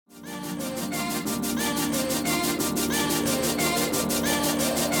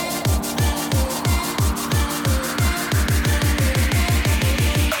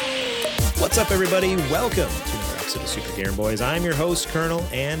up, everybody? Welcome to another episode of Super Game Boys. I'm your host, Colonel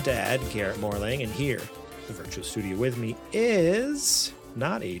and Dad, Garrett Morlang, and here in the virtual studio with me is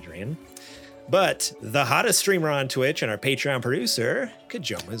not Adrian, but the hottest streamer on Twitch and our Patreon producer,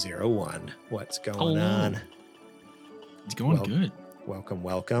 Kajoma01. What's going on? It's going good.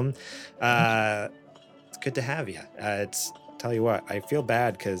 Welcome. It's good to have you. Tell you what, I feel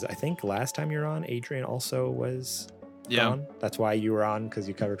bad because I think last time you were on, Adrian also was gone. That's why you were on, because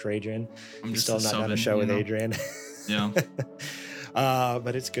you covered for Adrian. I'm still not done a show with Adrian. Yeah.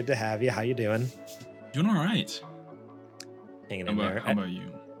 But it's good to have you. How you doing? Doing all right. Hanging in there. How about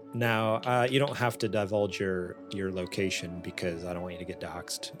you? Now, you don't have to divulge your location because I don't want you to get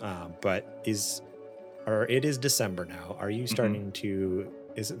doxxed. But it is December now. Are you starting to?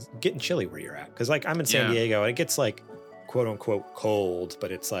 Is it getting chilly where you're at? Because like I'm in San Diego, and it gets like quote unquote cold, but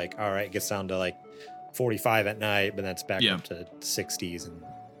it's like all right, it gets down to like 45 at night, but that's back up to 60s and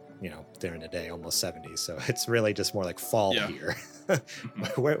during the day almost 70s. So it's really just more like fall here.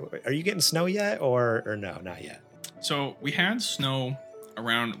 Where, are you getting snow yet or no? Not yet. So we had snow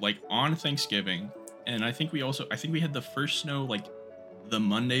around like on Thanksgiving, and I think we had the first snow like the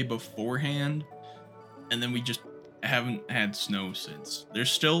Monday beforehand, and then we just haven't had snow since.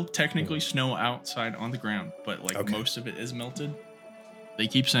 There's still technically snow outside on the ground, but like most of it is melted. They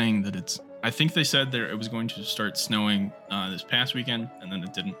keep saying that I think they said it was going to start snowing this past weekend, and then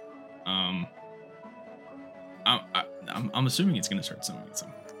it didn't. I'm assuming it's going to start snowing at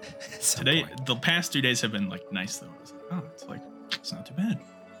some today. Point. The past 2 days have been like nice though. I was like, it's not too bad.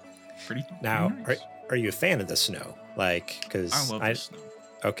 Pretty now. Nice. Are you a fan of the snow? Like, because I love the snow.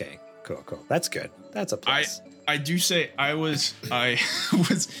 Okay, cool. That's good. That's a plus. I do say I was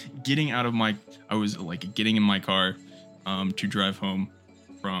getting in my car to drive home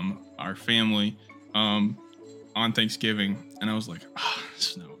from our family on Thanksgiving, and I was like,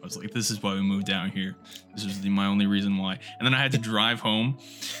 snow. I was like, this is why we moved down here. This was my only reason why. And then I had to drive home,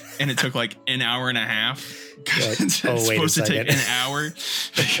 and it took like an hour and a half. It's supposed to take an hour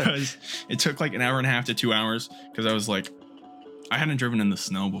because it took like an hour and a half to 2 hours because I was like, I hadn't driven in the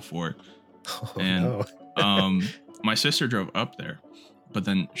snow before. My sister drove up there, but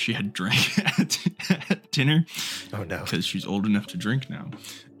then she had drank at dinner. Oh no, because she's old enough to drink now.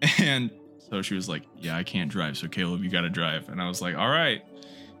 And so she was like, yeah, I can't drive, so Caleb, you got to drive. And I was like, all right.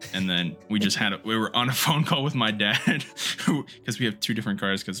 And then we were on a phone call with my dad, because we have two different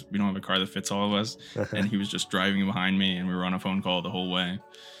cars because we don't have a car that fits all of us. And he was just driving behind me, and we were on a phone call the whole way.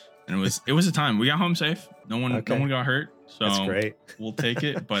 And it was a time. We got home safe. No one got hurt. So that's great. We'll take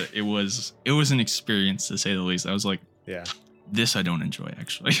it. But it was an experience, to say the least. I was like, yeah, this I don't enjoy,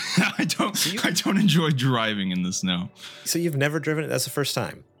 actually. I don't enjoy driving in the snow. So you've never driven it? That's the first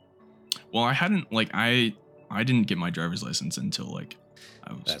time. Well, I hadn't I didn't get my driver's license until like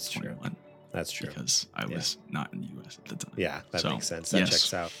I was 21. True. That's true. Because I was not in the US at the time. Yeah, that makes sense. That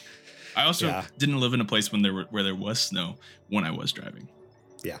checks out. I also didn't live in a place where there was snow when I was driving.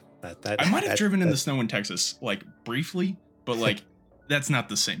 Yeah, I might have driven in the snow in Texas, like briefly, but like that's not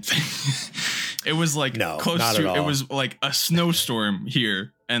the same thing. It was like close to. It was like a snowstorm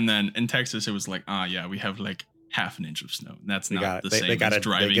here, and then in Texas it was like, we have like half an inch of snow. That's not the same as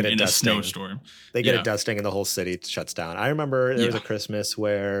driving in a snowstorm. They get a dusting, and the whole city shuts down. I remember there was a Christmas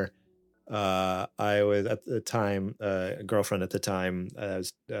where I was at the time a girlfriend at the time,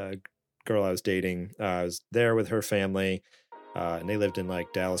 girl I was dating. I was there with her family. And they lived in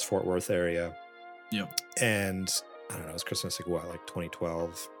like Dallas, Fort Worth area. Yep. And I don't know, it was Christmas like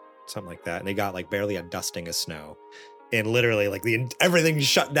 2012, something like that. And they got like barely a dusting of snow. And literally like everything's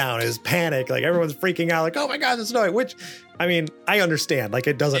shut down. It was panic. Like everyone's freaking out. Like, oh my God, it's snowing. Which, I mean, I understand. Like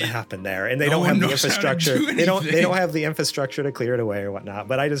it doesn't happen there. And they don't have the infrastructure. They don't have the infrastructure to clear it away or whatnot.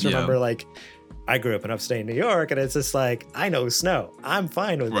 But I just remember like, I grew up in upstate New York, and it's just like, I know snow. I'm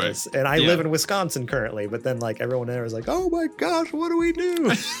fine with this. And I live in Wisconsin currently, but then like everyone there is like, oh my gosh, what do we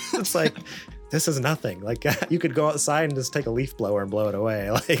do? It's like, this is nothing. Like you could go outside and just take a leaf blower and blow it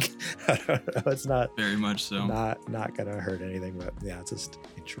away. Like, I don't know. It's not very much so. Not going to hurt anything, but yeah, it's just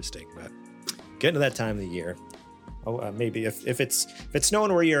interesting. But getting to that time of the year. Maybe if it's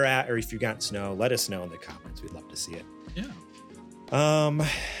snowing where you're at, or if you got snow, let us know in the comments. We'd love to see it. Yeah.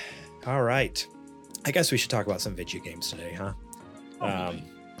 All right. I guess we should talk about some video games today, huh?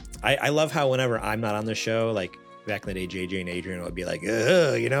 I love how whenever I'm not on the show, like back in the day, JJ and Adrian would be like,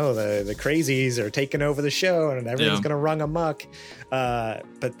 the crazies are taking over the show and everyone's going to run amok.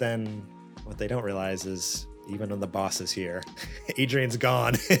 But then what they don't realize is even when the boss is here, Adrian's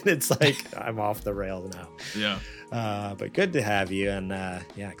gone. And it's like, I'm off the rails now. Yeah. But good to have you. And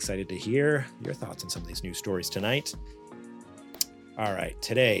excited to hear your thoughts on some of these news stories tonight. All right.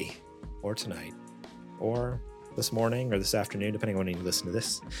 Today, or tonight or this morning or this afternoon, depending on when you listen to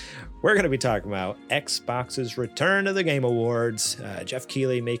this, we're going to be talking about Xbox's return to the Game Awards. Jeff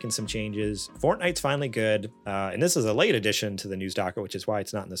Keighley making some changes. Fortnite's finally good. And this is a late addition to the news docket, which is why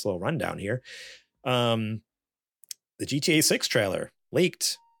it's not in this little rundown here. The GTA 6 trailer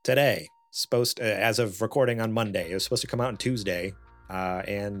leaked today. As of recording on Monday. It was supposed to come out on Tuesday.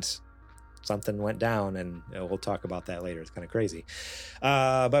 And something went down, and we'll talk about that later. It's kind of crazy.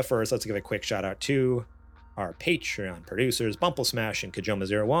 But first, let's give a quick shout out to our Patreon producers, Bumple Smash and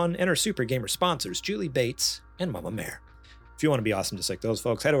Kajoma01, and our Super Gamer sponsors, Julie Bates and Mama Mare. If you want to be awesome just like those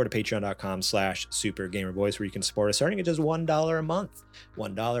folks, head over to patreon.com/supergamerboys, where you can support us starting at just $1 a month.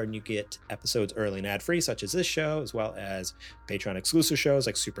 $1 and you get episodes early and ad-free, such as this show, as well as Patreon exclusive shows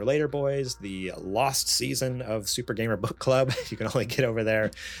like Super Later Boys, the lost season of Super Gamer Book Club you can only get over there,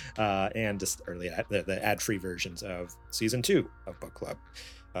 and just the ad-free versions of season 2 of Book Club,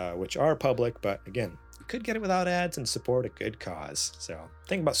 which are public, but again, you could get it without ads and support a good cause. So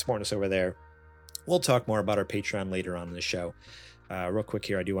think about supporting us over there. We'll talk more about our Patreon later on in the show. Real quick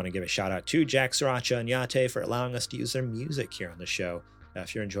here, I do want to give a shout out to Jack Sriracha and Yate for allowing us to use their music here on the show.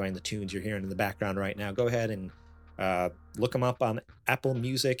 If you're enjoying the tunes you're hearing in the background right now, go ahead and look them up on Apple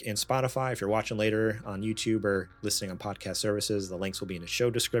Music and Spotify. If you're watching later on YouTube or listening on podcast services, the links will be in the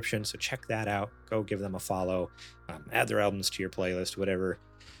show description. So check that out. Go give them a follow. Add their albums to your playlist, whatever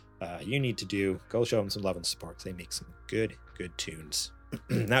you need to do. Go show them some love and support, because they make some good tunes.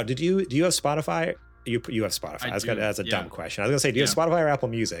 Now, do you have Spotify? You have Spotify. That's a dumb question. I was gonna say, do you have Spotify or Apple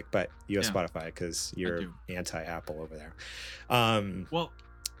Music? But you have Spotify because you're anti-Apple over there. Well,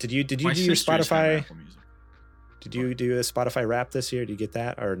 did you do your Spotify? Did you do a Spotify rap this year? Did you get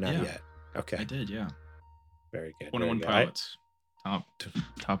that or not yet? Okay, I did. Yeah, very good. 21 Pilots,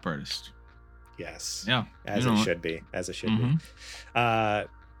 top artist. Yes. Yeah. As it should be.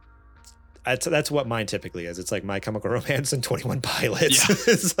 That's what mine typically is. It's like My Chemical Romance and 21 Pilots. Yeah.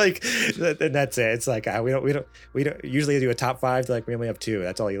 It's like, and that's it. It's like we don't usually do a top 5. Like we only have 2.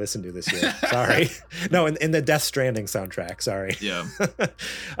 That's all you listen to this year. Sorry. No, in the Death Stranding soundtrack. Sorry. Yeah.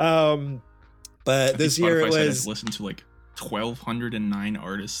 But this year it was listened to like 1,209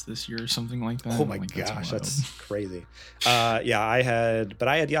 artists this year or something like that. Oh my gosh, that's crazy. I had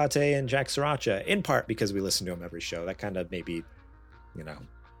Yate and Jack Sriracha in part because we listen to them every show. That kind of maybe,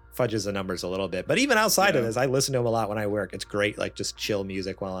 fudges the numbers a little bit. But even outside of this, I listen to them a lot when I work. It's great, like just chill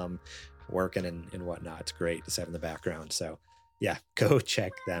music while I'm working and whatnot. It's great to have in the background. So yeah, go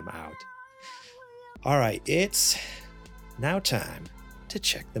check them out. All right, it's now time to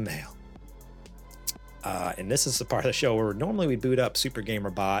check the mail. And this is the part of the show where normally we boot up Super Gamer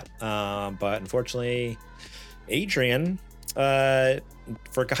Bot, but unfortunately, Adrian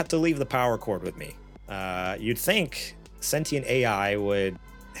forgot to leave the power cord with me. You'd think sentient AI would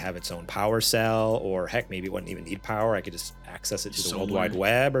have its own power cell, or heck, maybe it wouldn't even need power. I could just access it to the World Wide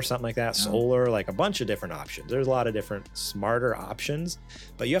Web or something like that. Yeah. Solar, like a bunch of different options. There's a lot of different smarter options,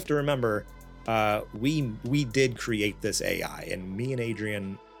 but you have to remember, we did create this AI, and me and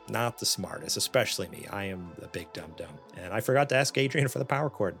Adrian, not the smartest, especially me. I am a big dum-dum, and I forgot to ask Adrian for the power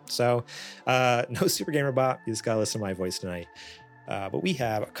cord. So no Super Gamer Bot. You just gotta listen to my voice tonight. But we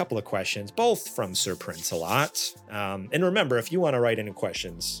have a couple of questions, both from Sir Prince a lot. And remember, if you want to write any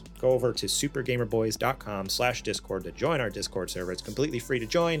questions, go over to supergamerboys.com/Discord to join our Discord server. It's completely free to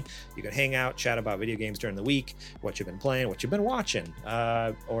join. You can hang out, chat about video games during the week, what you've been playing, what you've been watching,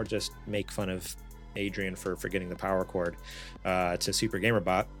 or just make fun of Adrian for forgetting the power cord to Super Gamer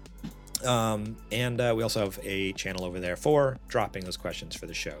Bot. And we also have a channel over there for dropping those questions for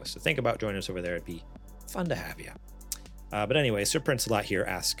the show. So think about joining us over there. It'd be fun to have you. But anyway, Sir Prince a lot here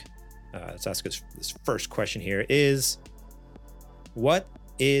let's ask us this first question here is, what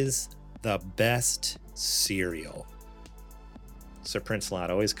is the best cereal? Sir Prince a lot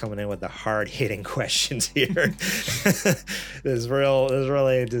always coming in with the hard-hitting questions here. This is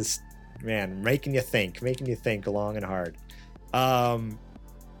really just, man, making you think long and hard.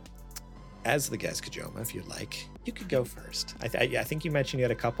 As the guest, Kajoma, if you'd like, you could go first. I think you mentioned you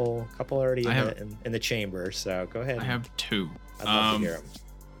had a couple already in the chamber, so go ahead. I have 2. I'd love to hear them.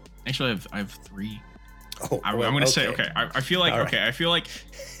 Actually, I have 3. Oh, I'm going to say, okay. I feel like, right. I feel like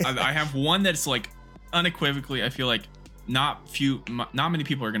I have one that's like unequivocally, I feel like not many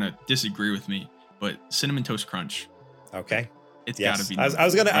people are going to disagree with me, but Cinnamon Toast Crunch. Okay. It's gotta be. I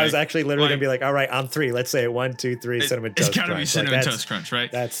was actually literally gonna be like, all right, on 3, let's say 1, 2, 3, Cinnamon Toast Crunch. It's gotta be Cinnamon Toast Crunch,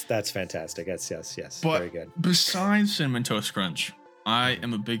 right? That's fantastic. Yes. But very good. Besides Cinnamon Toast Crunch, I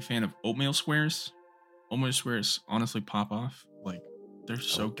am a big fan of oatmeal squares. Oatmeal squares honestly pop off. Like, they're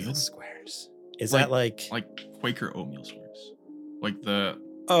so oatmeal good. Squares. Is that like Quaker oatmeal squares? Like the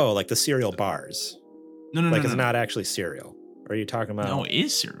Oh, like the cereal bars. No, Like it's no. not actually cereal. Or are you talking about? No, it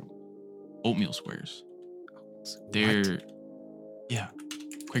is cereal. Oatmeal squares. They're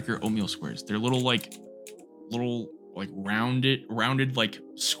Quaker oatmeal squares. They're little rounded like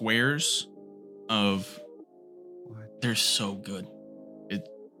squares of. What? They're so good.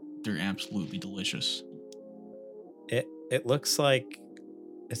 They're absolutely delicious. It looks like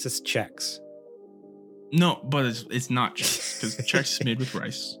it's just Chex. No, but it's not Chex, because Chex is made with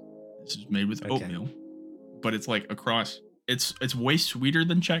rice. This is made with oatmeal, but it's like across. It's way sweeter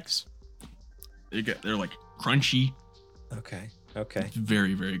than Chex. They're like crunchy. Okay. It's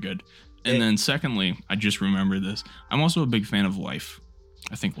very, very good. And then secondly, I just remember this. I'm also a big fan of Life.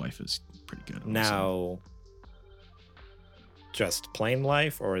 I think Life is pretty good. Now, just plain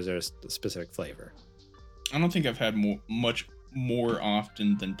Life, or is there a specific flavor? I don't think I've had much more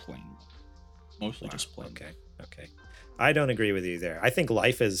often than plain. Mostly just plain. Okay. I don't agree with you there. I think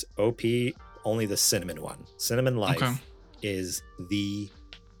Life is OP, only the cinnamon one. Cinnamon Life is the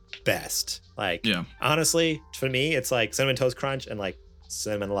best. Like, honestly, for me, it's like Cinnamon Toast Crunch and like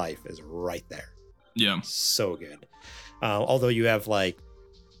Cinnamon Life is right there. Yeah. So good. Although you have like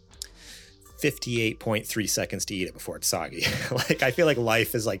 58.3 seconds to eat it before it's soggy. Like, I feel like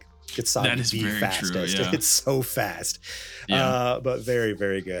Life is like, gets soggy the fastest. True, yeah. It's so fast. But very,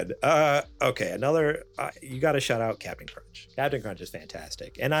 very good. Okay, another, you got to shout out Captain Crunch. Captain Crunch is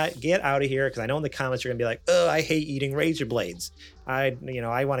fantastic. And I get out of here, because I know in the comments you're gonna be like, oh, I hate eating razor blades. I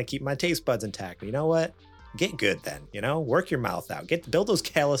want to keep my taste buds intact. But you know what? Get good then. Work your mouth out. Build those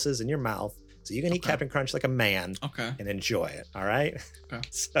calluses in your mouth so you can eat Captain Crunch like a man. And enjoy it. All right.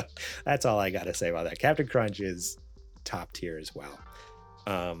 So that's all I got to say about that. Captain Crunch is top tier as well.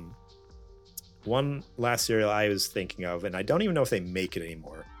 One last cereal I was thinking of, and I don't even know if they make it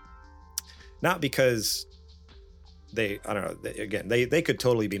anymore. Not because I don't know. They could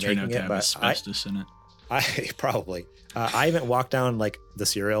totally be making it, but asbestos in it. I probably. I haven't walked down like the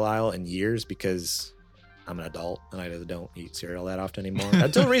cereal aisle in years because I'm an adult and I just don't eat cereal that often anymore.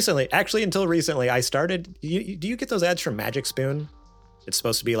 Until recently, I started. Do you get those ads from Magic Spoon? It's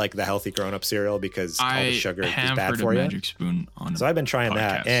supposed to be like the healthy grown-up cereal because all the sugar is bad for you. Magic Spoon on so I've been trying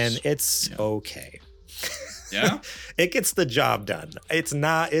that, and it's okay. Yeah, it gets the job done. It's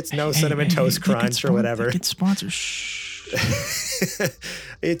no Cinnamon Toast Crunch or whatever. It's sponsors.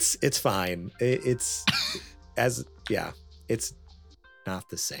 It's fine. It's not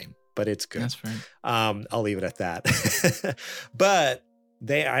the same, but it's good. That's right. I'll leave it at that. But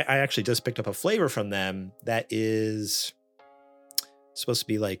I actually just picked up a flavor from them that is supposed to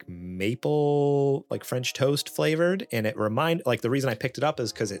be like maple, like French toast flavored, and the reason I picked it up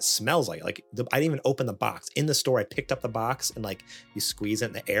is because it smells I didn't even open the box in the store. I picked up the box and like you squeeze it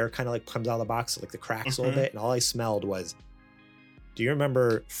and the air kind of like comes out of the box, like the cracks a little bit, and all I smelled was, do you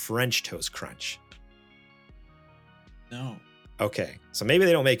remember French Toast Crunch? No. Okay, so maybe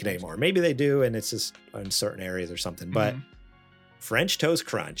they don't make it anymore. Maybe they do, and it's just in certain areas or something. But French Toast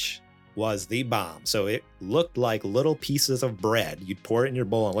Crunch was the bomb. So it looked like little pieces of bread. You'd pour it in your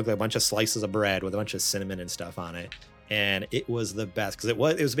bowl and it looked like a bunch of slices of bread with a bunch of cinnamon and stuff on it. And it was the best because it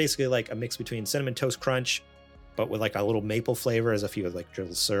was basically like a mix between Cinnamon Toast Crunch, but with like a little maple flavor as if you had like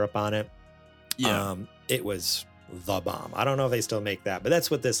drizzled syrup on it. Yeah. It was the bomb. I don't know if they still make that, but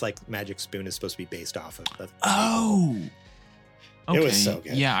that's what this like Magic Spoon is supposed to be based off of. Oh. Okay. It was so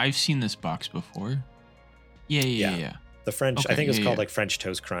good. Yeah, I've seen this box before. Yeah. The French, I think it's called like French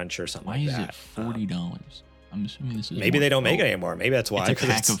Toast Crunch or something like that. Why is it $40? I'm assuming this is maybe they don't make it anymore. Maybe that's why. It's a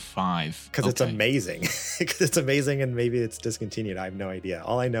pack of 5. Because it's amazing. Because it's amazing, and maybe it's discontinued. I have no idea.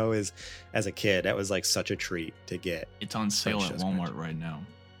 All I know is, as a kid, that was like such a treat to get. It's on sale at Walmart right now.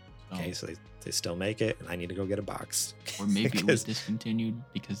 So. Okay, so they still make it, and I need to go get a box. Or maybe it was discontinued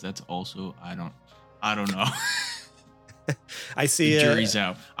because that's also I don't know. I see the jury's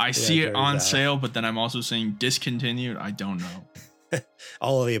out. I see it on sale, but then I'm also saying discontinued. I don't know.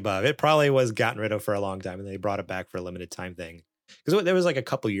 All of the above. It probably was gotten rid of for a long time, and they brought it back for a limited time thing. Because there was like a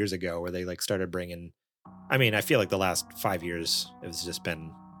couple years ago where they like started bringing. I mean, I feel like the last 5 years it's just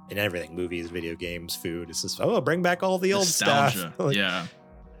been in everything: movies, video games, food. It's just bring back all the old stuff. Like, yeah.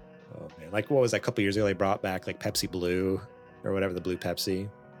 Oh man, like what was that? A couple years ago they brought back like Pepsi Blue or whatever, the Blue Pepsi.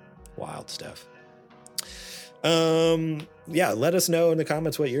 Wild stuff. Let us know in the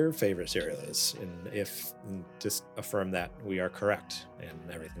comments what your favorite cereal is, and just affirm that we are correct in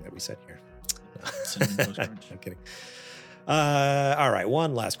everything that we said here. I'm kidding. All right,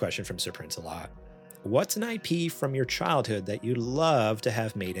 one last question from Sir Prince a Lot. What's an IP from your childhood that you'd love to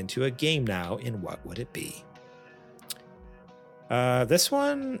have made into a game now, and what would it be? This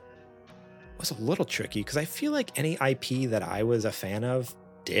one was a little tricky because I feel like any IP that I was a fan of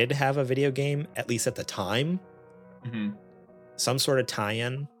did have a video game, at least at the time, some sort of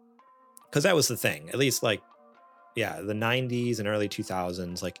tie-in, because that was the thing. At least like, yeah, the 90s and early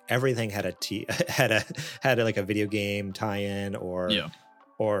 2000s, like everything had had like a video game tie-in or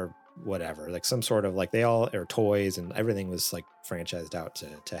whatever, like some sort of like or toys, and everything was like franchised out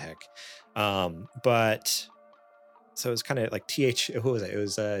to heck. But so it was kind of like who was it? It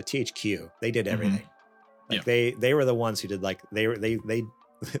was THQ. They did everything. Like they were the ones who did like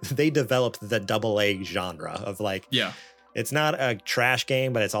they developed the AA genre of like, it's not a trash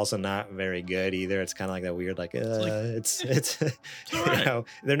game, but it's also not very good either. It's kind of like that weird, like, it's you know,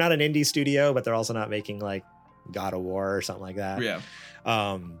 they're not an indie studio, but they're also not making like God of War or something like that.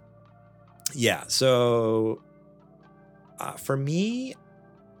 So for me,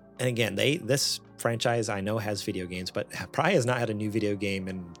 and again, this franchise I know has video games, but probably has not had a new video game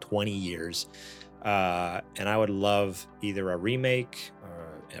in 20 years. And I would love either a remake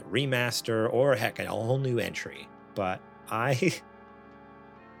or a remaster or heck, a whole new entry. But I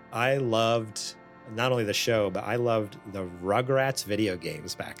loved not only the show, but I loved the Rugrats video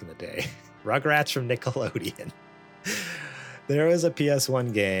games back in the day. Rugrats from Nickelodeon. There was a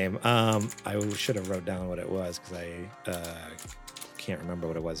PS1 game. I should have wrote down what it was because I can't remember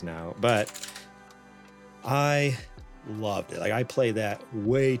what it was now. But I loved it. Like I played that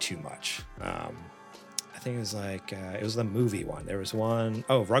way too much. I think it was like, it was the movie one. There was one,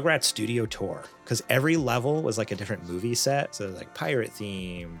 Rugrats Studio Tour, because every level was like a different movie set. So it was like pirate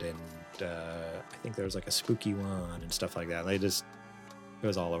themed, and I think there was like a spooky one and stuff like that. And it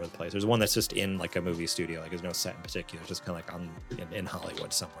was all over the place. There's one that's just in like a movie studio, like there's no set in particular. It's just kind of like in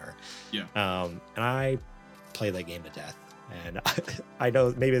Hollywood somewhere. And I played that game to death. And I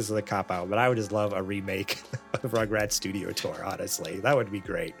know maybe this is a cop-out, but I would just love a remake of Rugrats Studio Tour, honestly. That would be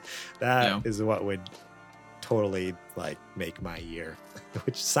great. That is what would totally like make my year,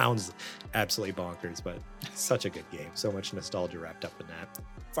 which sounds absolutely bonkers, but such a good game. So much nostalgia wrapped up in that.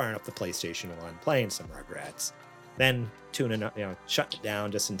 Firing up the PlayStation 1, playing some Rugrats, then tuning up, shutting it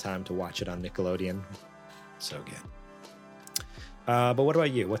down just in time to watch it on Nickelodeon. So good. But what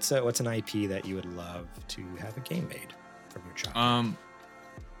about you? What's an IP that you would love to have a game made from your childhood?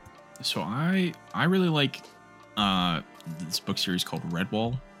 So I really like this book series called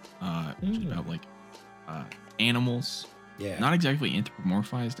Redwall, which is about like animals. Not exactly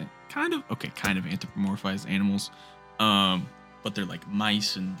anthropomorphized, kind of anthropomorphized animals, but they're like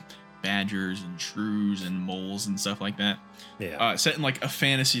mice and badgers and shrews and moles and stuff like that. Set in like a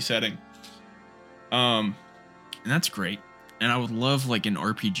fantasy setting, and that's great. And I would love like an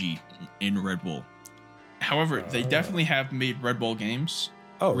RPG in Redwall. However, they definitely have made Redwall games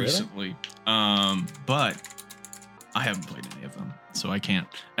recently, but I haven't played any of them, so I can't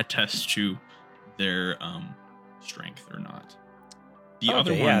attest to their strength or not. The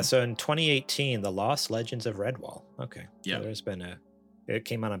other one, so in 2018, The Lost Legends of Redwall. Okay. Yeah. So there's been it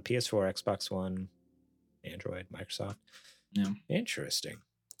came out on PS4, Xbox One, Android, Microsoft. Yeah. Interesting.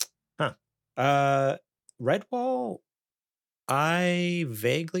 Huh. Redwall, I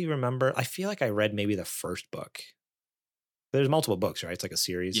vaguely remember, I feel like I read maybe the first book. There's multiple books, right? It's like a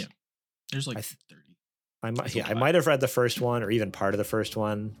series. Yeah. There's like 30. I might have read the first one or even part of the first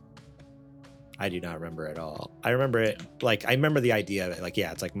one. I do not remember at all. I remember it like I remember the idea of it. Like,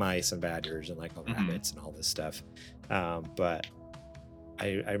 it's like mice and badgers and like rabbits and all this stuff. But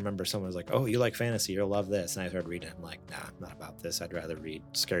I remember someone was like, "Oh, you like fantasy? You'll love this." And I started reading it. I'm like, "Nah, I'm not about this. I'd rather read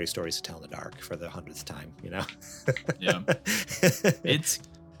scary stories to tell in the dark for the 100th time." Yeah. It's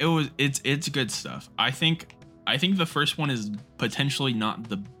good stuff. I think the first one is potentially not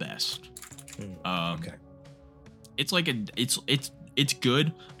the best. Okay. It's like it's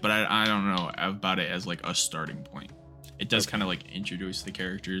good, but I don't know about it as like a starting point. It does kind of like introduce the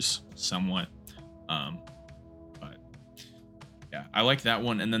characters somewhat. But yeah, I like that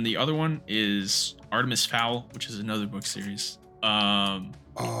one. And then the other one is Artemis Fowl, which is another book series. Dude,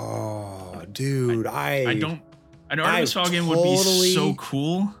 I know Artemis Fowl game would be so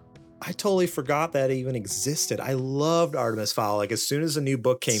cool. I totally forgot that even existed. I loved Artemis Fowl. Like as soon as the new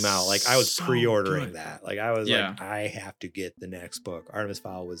book came out, like I was pre-ordering that. Like I was like, I have to get the next book. Artemis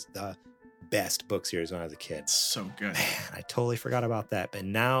Fowl was the best book series when I was a kid. So good. Man, I totally forgot about that. But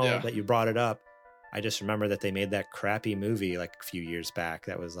now that you brought it up, I just remember that they made that crappy movie like a few years back.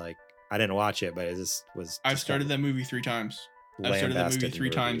 That was like, I didn't watch it, but it just was. I've started that movie 3 times. I've started that movie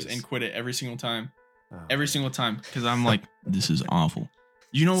 3 times and quit it every single time. Every single time. Because I'm like, this is awful.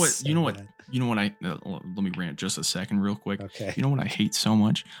 You know what? Let me rant just a second real quick. Okay. You know what I hate so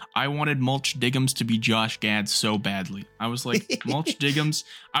much? I wanted Mulch Diggums to be Josh Gad so badly. I was like, Mulch Diggums.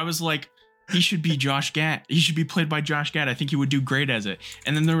 I was like, he should be Josh Gad. He should be played by Josh Gad. I think he would do great as it.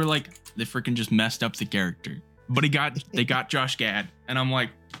 And then they were like, they freaking just messed up the character. But they got Josh Gad, and I'm like,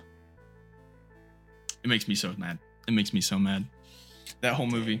 it makes me so mad. It makes me so mad. That whole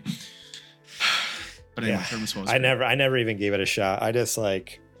movie. But anyway, I never even gave it a shot. I just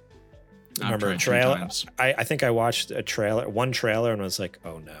like remember a trailer. I think I watched one trailer and was like,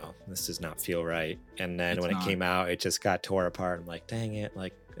 oh no, this does not feel right. And then when it came out, it just got tore apart. I'm like, dang it.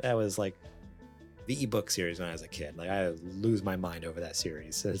 Like that was like the ebook series when I was a kid. Like I lose my mind over that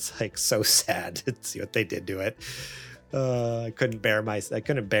series. It's like so sad to see what they did to it. I couldn't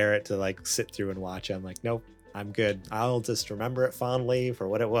bear it to like sit through and watch it. I'm like, nope, I'm good. I'll just remember it fondly for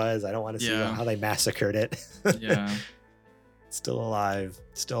what it was. I don't want to see how they massacred it. Yeah. Still alive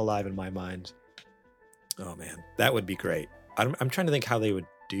in my mind. Oh man, that would be great. I'm trying to think how they would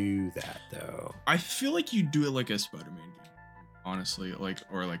do that though. I feel like you do it like a Spider-Man game. Honestly, like,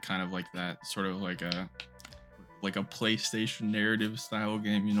 or like kind of like that sort of like a PlayStation narrative style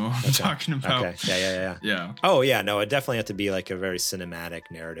game, you know what I'm talking about? Okay. Yeah. Oh yeah, no, it definitely had to be like a very cinematic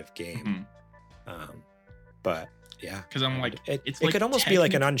narrative game. Mm-hmm. But yeah, because I'm like, it could almost be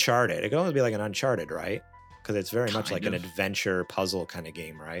like an Uncharted. It could almost be like an Uncharted, right? Because it's very much like an adventure puzzle kind of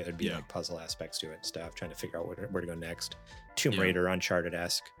game, right? There'd be like puzzle aspects to it and stuff, trying to figure out where to go next. Tomb Raider,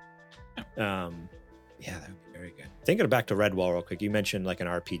 Uncharted-esque. Yeah, that would be very good. Thinking back to Redwall real quick, you mentioned like an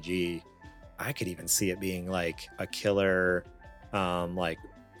RPG. I could even see it being like a killer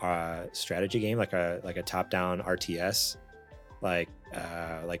strategy game, like a top-down RTS. Like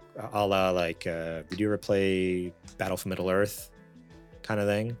a la did you ever play Battle for Middle-earth kind of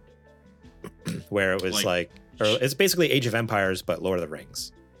thing? Where it was it's basically Age of Empires, but Lord of the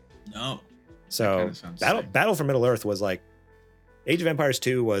Rings. No. So Battle for Middle-earth was like, Age of Empires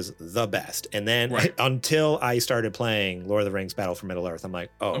 2 was the best. And then until I started playing Lord of the Rings Battle for Middle-earth, I'm like,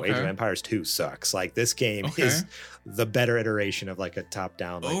 Age of Empires 2 sucks. Like this game is the better iteration of like a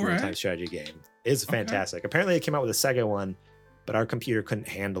top-down real-time strategy game. It's fantastic. Apparently it came out with a second one, but our computer couldn't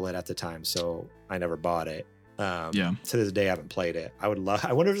handle it at the time, so I never bought it. To this day I haven't played it. I wonder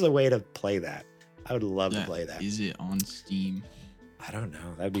if there's a way to play that. I would love to play that. Is it on Steam? I don't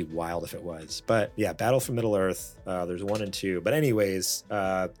know. That'd be wild if it was. But yeah, Battle for Middle-earth, there's 1 and 2. But anyways,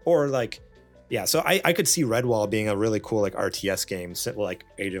 so I could see Redwall being a really cool like RTS game, like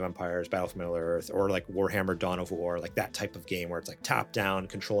Age of Empires, Battle for Middle-earth, or like Warhammer Dawn of War, like that type of game where it's like top down,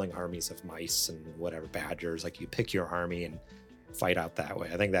 controlling armies of mice and whatever badgers. Like you pick your army and fight out that way.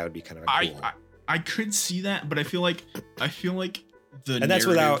 I think that would be kind of cool. I could see that, but I feel like that's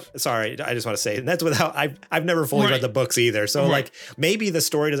without. Sorry, I just want to say that's without. I've never fully read the books either, so like maybe the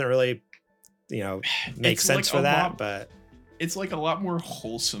story doesn't really, make sense for that. But it's like a lot more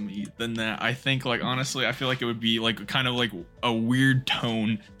wholesome than that. I think like honestly, I feel like it would be like kind of like a weird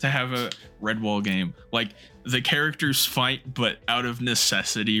tone to have a Redwall game. Like the characters fight, but out of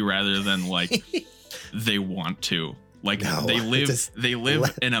necessity rather than like they want to. Like they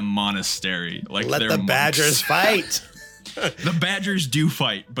live in a monastery. Like let the badgers fight. The badgers do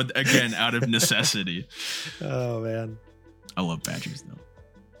fight, but again, out of necessity. Oh man, I love badgers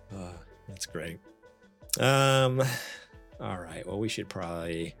though. That's great. All right. Well, we should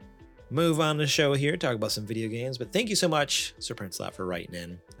probably move on the show here, talk about some video games. But thank you so much, Sir Princelot, for writing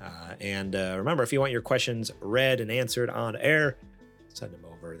in. And remember, if you want your questions read and answered on air, send them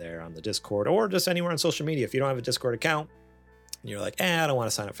over there on the Discord or just anywhere on social media. If you don't have a Discord account and you're like, I don't want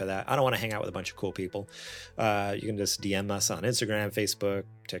to sign up for that, I don't want to hang out with a bunch of cool people, you can just DM us on Instagram, Facebook,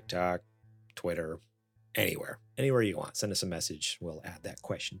 TikTok, Twitter, anywhere you want. Send us a message. We'll add that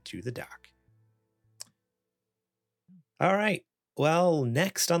question to the doc. All right. Well,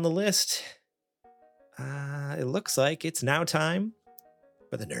 next on the list, it looks like it's now time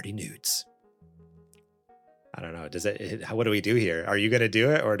for the nerdy nudes. I don't know. What do we do here? Are you going to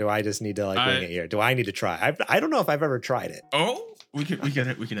do it, or do I just need to wing it here? Do I need to try? I don't know if I've ever tried it. Oh, we could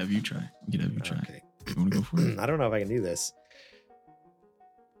have you try. Okay. You want to go for it? I don't know if I can do this.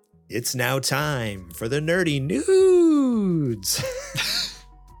 It's now time for the nerdy nudes.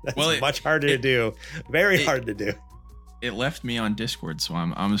 That's much harder to do. Very hard to do. It left me on Discord, so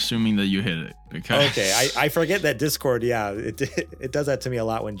I'm assuming that you hit it. Okay, I forget that Discord. Yeah, it does that to me a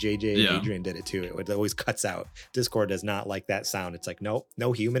lot when JJ and Adrian did it too. It always cuts out. Discord does not like that sound. It's like, nope,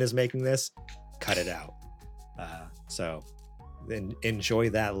 no human is making this. Cut it out. So then enjoy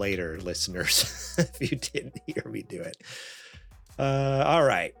that later, listeners. If you didn't hear me do it. All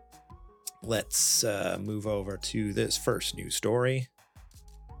right, let's move over to this first news story.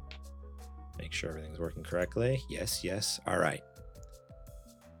 Make sure everything's working correctly. Yes. All right.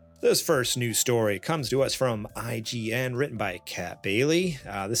 This first news story comes to us from IGN, written by Kat Bailey.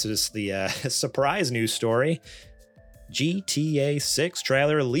 This is the surprise news story. GTA 6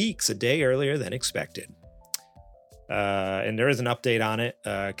 trailer leaks a day earlier than expected. And there is an update on it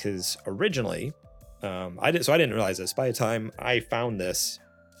because originally, I didn't realize this. By the time I found this,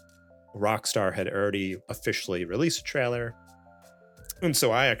 Rockstar had already officially released a trailer. And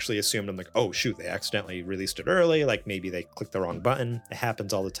so I actually assumed, I'm like, oh shoot, they accidentally released it early. Like maybe they clicked the wrong button. It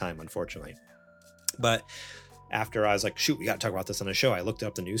happens all the time, unfortunately. But after I was like, shoot, we got to talk about this on the show, I looked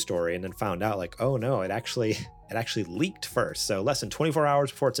up the news story and then found out like, oh no, it actually leaked first. So less than 24 hours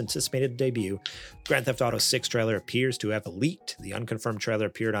before its anticipated debut, Grand Theft Auto 6 trailer appears to have leaked. The unconfirmed trailer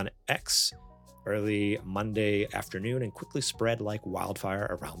appeared on X early Monday afternoon and quickly spread like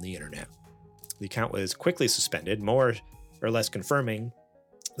wildfire around the internet. The account was quickly suspended, more or less confirming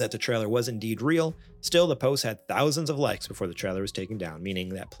that the trailer was indeed real. Still, the post had thousands of likes before the trailer was taken down, meaning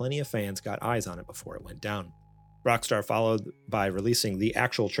that plenty of fans got eyes on it before it went down. Rockstar followed by releasing the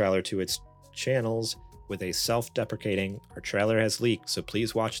actual trailer to its channels with a self-deprecating, "Our trailer has leaked, so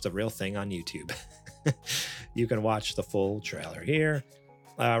please watch the real thing on YouTube." You can watch the full trailer here.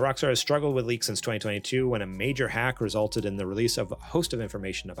 Rockstar has struggled with leaks since 2022 when a major hack resulted in the release of a host of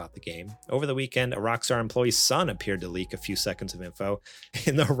information about the game. Over the weekend, a Rockstar employee's son appeared to leak a few seconds of info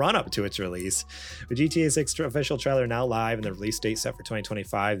in the run-up to its release. With GTA 6 official trailer now live and the release date set for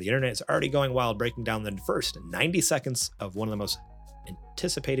 2025, the internet is already going wild, breaking down the first 90 seconds of one of the most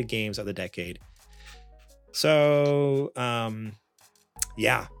anticipated games of the decade. So,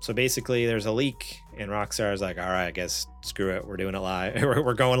 yeah, so basically there's a leak and Rockstar is like, all right, I guess screw it, we're doing it live.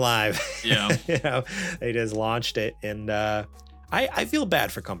 We're going live. Yeah. You know, they just launched it. And I feel bad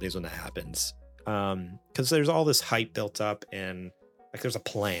for companies when that happens, because there's all this hype built up and like there's a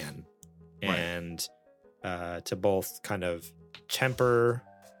plan. Right. And to both kind of temper,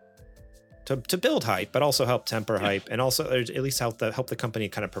 to build hype, but also help temper hype, and also there's at least help the company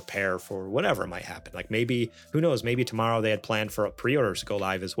kind of prepare for whatever might happen. Like maybe, who knows, maybe tomorrow they had planned for pre-orders to go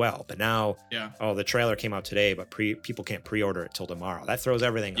live as well, but now, oh, the trailer came out today, but people can't pre-order it till tomorrow. That throws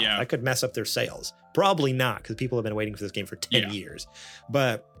everything off. That could mess up their sales. Probably not, because people have been waiting for this game for 10 years.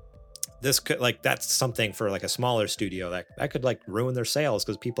 But this could, like, that's something for like a smaller studio that could like ruin their sales,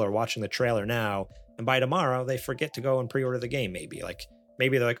 because people are watching the trailer now, and by tomorrow they forget to go and pre-order the game.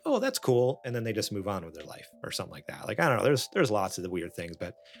 Maybe they're like, oh, that's cool, and then they just move on with their life or something like that. Like, I don't know. There's lots of the weird things,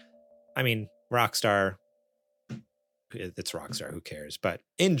 but I mean, Rockstar, it's Rockstar. Who cares? But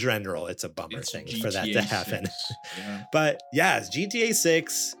in general, it's a bummer thing GTA for that to happen. Yeah. But yes, GTA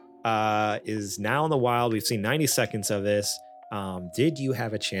 6 is now in the wild. We've seen 90 seconds of this. Did you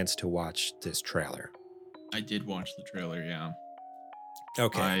have a chance to watch this trailer? I did watch the trailer, yeah.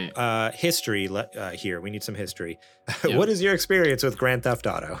 Okay. History here. We need some history. Yep. What is your experience with Grand Theft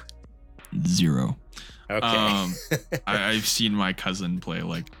Auto? 0. Okay. I've seen my cousin play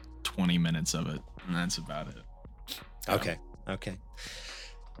like 20 minutes of it, and that's about it. Okay. I've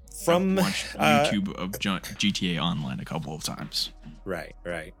watched YouTube of GTA Online a couple of times. Right.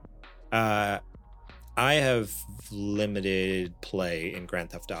 I have limited play in Grand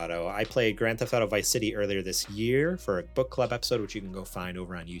Theft Auto. I played Grand Theft Auto Vice City earlier this year for a book club episode, which you can go find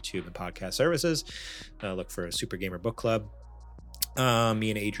over on YouTube and podcast services. Look for a Super Gamer Book Club. Me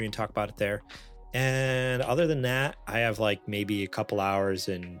and Adrian talk about it there. And other than that, I have like maybe a couple hours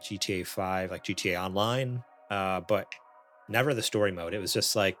in GTA 5, like GTA Online, but never the story mode. It was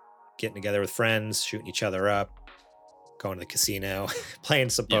just like getting together with friends, shooting each other up, going to the casino, playing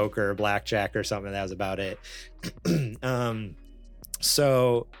some poker, blackjack or something. That was about it.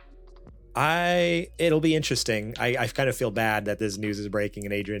 So it'll be interesting. I kind of feel bad that this news is breaking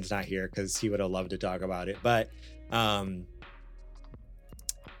and Adrian's not here, because he would have loved to talk about it. But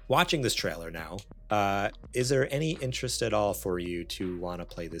watching this trailer now, is there any interest at all for you to want to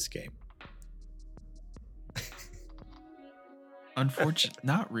play this game? Unfortunately,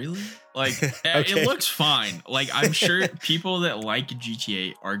 not really. Like, It looks fine. Like, I'm sure people that like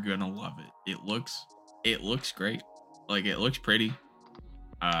GTA are gonna love it. It looks great. Like, it looks pretty.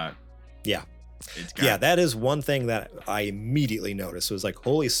 Yeah, that is one thing that I immediately noticed, was like,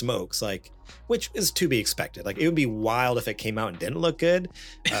 holy smokes, like, which is to be expected. Like, it would be wild if it came out and didn't look good,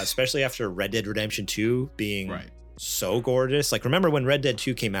 especially after Red Dead Redemption 2 being so gorgeous. Like, remember when Red Dead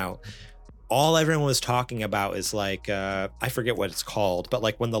 2 came out, all everyone was talking about is like, I forget what it's called, but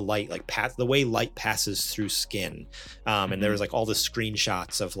like when the light, like the way light passes through skin. And there was like all the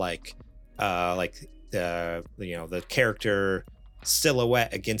screenshots of like the character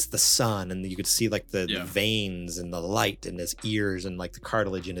silhouette against the sun, and you could see like the veins and the light in his ears and like the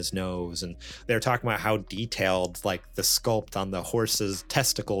cartilage in his nose. And they were talking about how detailed like the sculpt on the horse's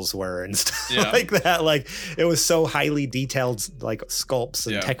testicles were and stuff like that. Like it was so highly detailed, like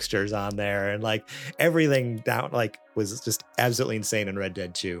sculpts and textures on there, and like everything down like was just absolutely insane in Red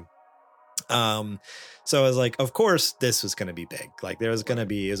Dead 2. So I was like, of course this was going to be big. Like it was going to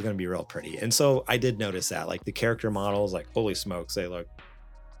be real pretty. And so I did notice that like the character models, like holy smokes, they look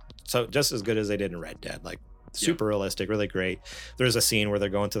so just as good as they did in Red Dead. Like super realistic, really great. There's a scene where they're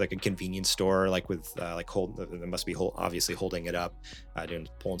going to like a convenience store, like with like they must be obviously holding it up,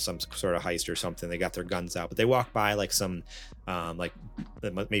 pulling some sort of heist or something. They got their guns out, but they walk by like some like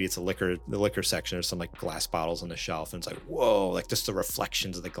maybe it's the liquor section, or some like glass bottles on the shelf, and it's like whoa, like just the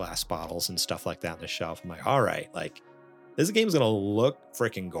reflections of the glass bottles and stuff like that on the shelf. I'm like, all right, like this game's gonna look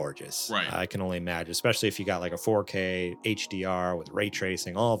freaking gorgeous. Right. I can only imagine, especially if you got like a 4K HDR with ray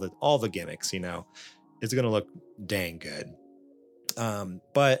tracing, all the gimmicks, you know. It's going to look dang good.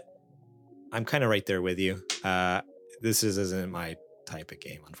 But I'm kind of right there with you. This isn't my type of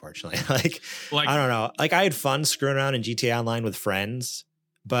game, unfortunately. like, I don't know. Like I had fun screwing around in GTA Online with friends,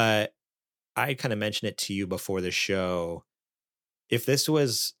 but I kind of mentioned it to you before the show. If this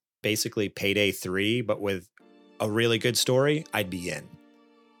was basically Payday 3, but with a really good story, I'd be in.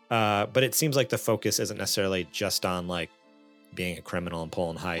 But it seems like the focus isn't necessarily just on like being a criminal and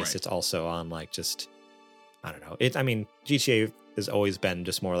pulling heists. Right. It's also on like just, I don't know. I mean, GTA has always been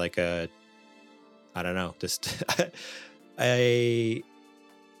just more like a, I don't know, just people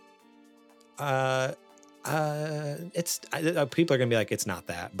are gonna be like, it's not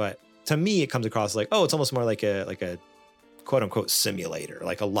that, but to me, it comes across like, oh, it's almost more like a quote unquote simulator,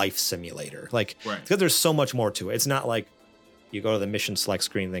 like a life simulator, like because there's so much more to it. It's not like you go to the mission select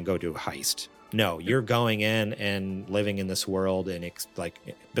screen and then go do a heist. No, you're going in and living in this world and like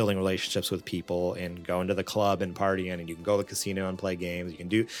building relationships with people and going to the club and partying, and you can go to the casino and play games. You can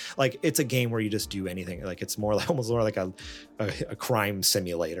do like, it's a game where you just do anything. Like it's more like almost more like a crime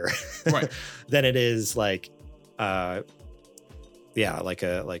simulator than it is like, like I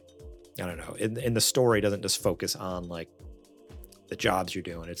don't know. And the story doesn't just focus on like the jobs you're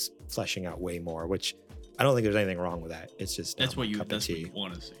doing. It's fleshing out way more, which I don't think there's anything wrong with that. It's just that's what you want to see.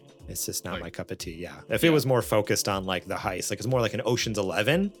 It's just not my cup of tea. Yeah. If it was more focused on like the heist, like it's more like an Ocean's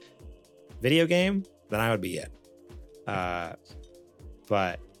 11 video game, then I would be it.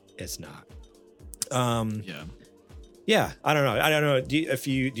 But it's not. Yeah. I don't know. Do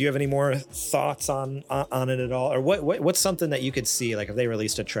you have any more thoughts on it at all, or what's something that you could see, like if they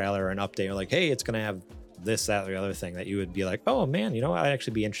released a trailer or an update, or like, hey, it's gonna have this, that, or the other thing, that you would be like, oh man, you know, I'd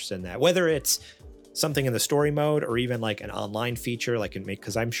actually be interested in that. Whether it's something in the story mode or even like an online feature, like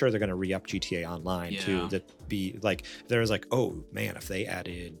because I'm sure they're going to re-up GTA Online too, to be like, there's like, oh man, if they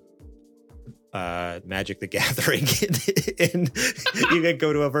added Magic the Gathering and you could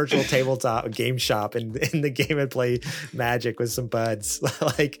go to a virtual tabletop game shop and in the game and play Magic with some buds,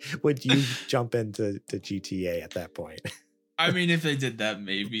 like would you jump into GTA at that point? I mean, if they did that,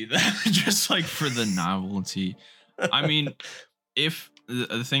 maybe that just like for the novelty. I mean, if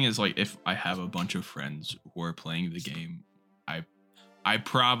the thing is, like, if I have a bunch of friends who are playing the game, I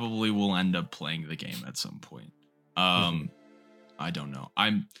probably will end up playing the game at some point. I don't know.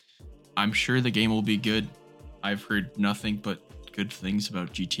 I'm sure the game will be good. I've heard nothing but good things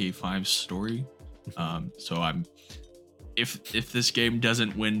about GTA 5's story. So if this game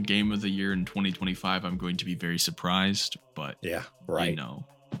doesn't win Game of the Year in 2025, I'm going to be very surprised. But yeah, right. You know,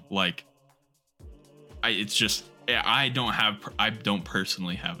 like it's just. I don't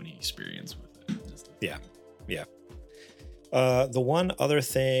personally have any experience with it. Yeah. The one other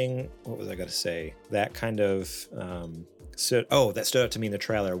thing, what was I going to say? That kind of that stood out to me in the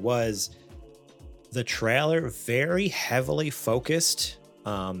trailer was the trailer very heavily focused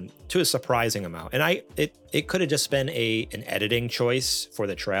to a surprising amount. And it could have just been an editing choice for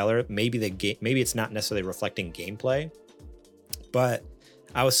the trailer. Maybe maybe it's not necessarily reflecting gameplay, but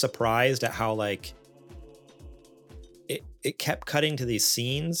I was surprised at how like it kept cutting to these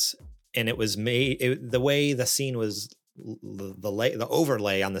scenes, and it was the way the scene was, the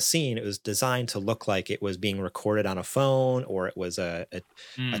overlay on the scene, it was designed to look like it was being recorded on a phone, or it was a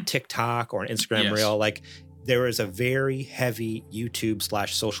TikTok or an Instagram reel. Like there was a very heavy YouTube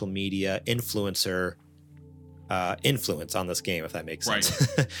 / social media influencer influence on this game, if that makes sense.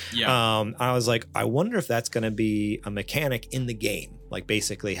 I was like, I wonder if that's going to be a mechanic in the game, like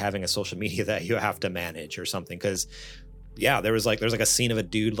basically having a social media that you have to manage or something. Because there's like a scene of a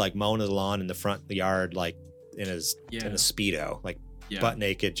dude like mowing his lawn in the front yard, like in a Speedo, like butt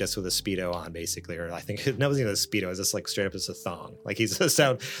naked, just with a Speedo on, basically. Or I think it wasn't even a Speedo, it was just like straight up as a thong. Like he's just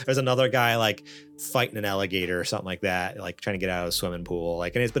out. There's another guy like fighting an alligator or something like that, like trying to get out of a swimming pool.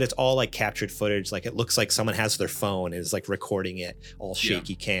 Like, but it's all like captured footage. Like it looks like someone has their phone and is like recording it, all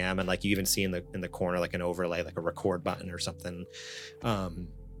shaky cam, and like you even see in the corner like an overlay, like a record button or something.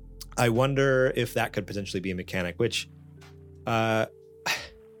 I wonder if that could potentially be a mechanic, which to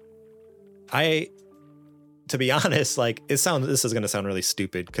be honest, like this is going to sound really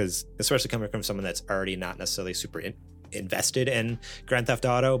stupid, because especially coming from someone that's already not necessarily super invested in Grand Theft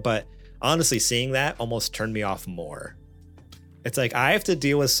Auto, but honestly, seeing that almost turned me off more. It's like I have to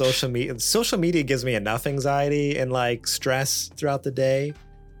deal with social media. Social media gives me enough anxiety and like stress throughout the day.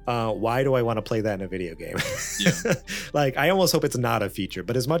 Why do I want to play that in a video game? Yeah. Like I almost hope it's not a feature,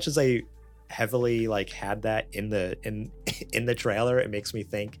 but as much as I heavily like had that in the trailer, it makes me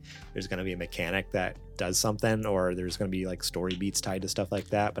think there's going to be a mechanic that does something, or there's going to be like story beats tied to stuff like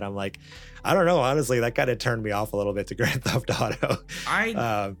that. But I'm like, I don't know, honestly, that kind of turned me off a little bit to Grand Theft Auto.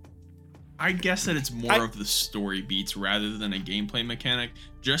 I guess that it's more of the story beats rather than a gameplay mechanic,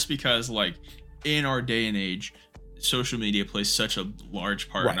 just because like in our day and age, social media plays such a large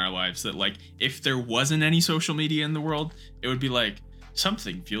part in our lives that like if there wasn't any social media in the world, it would be like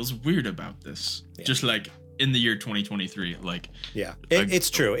something feels weird about this. Just like in the year 2023, like it's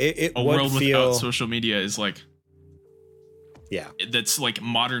true. It a would world feel without social media is like that's like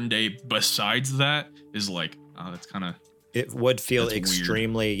modern day. Besides that is like that's kind of it would feel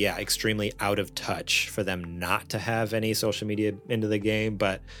extremely extremely out of touch for them not to have any social media into the game.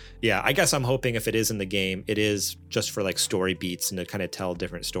 But yeah, I guess I'm hoping if it is in the game, it is just for like story beats and to kind of tell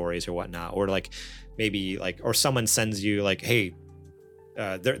different stories or whatnot, or like maybe like, or someone sends you like, hey,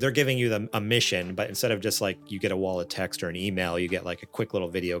 they're giving you a mission, but instead of just like you get a wall of text or an email, you get like a quick little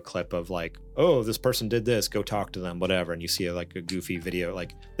video clip of like, oh, this person did this, go talk to them, whatever, and you see like a goofy video.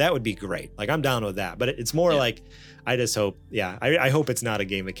 Like that would be great. Like I'm down with that, but it's more like I just hope I hope it's not a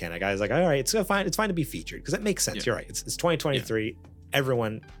game mechanic. I was like, all right, it's fine to be featured, because it makes sense. You're right, it's 2023.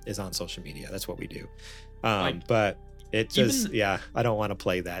 Everyone is on social media, that's what we do. But it just I don't want to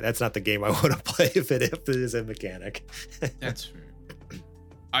play that. That's not the game I want to play if it is a mechanic. That's fair.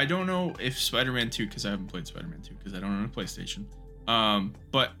 I don't know if Spider-Man 2, because I haven't played Spider-Man 2 because I don't own a PlayStation.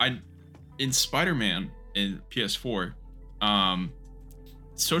 But in Spider-Man in PS4,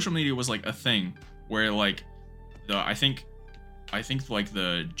 social media was like a thing where like I think like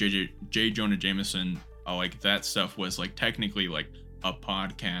the J. Jonah Jameson, like that stuff was like technically like a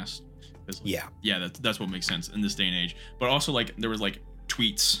podcast. Like, that's what makes sense in this day and age. But also like there was like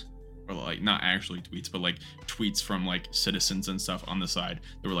tweets, or like not actually tweets, but like tweets from like citizens and stuff on the side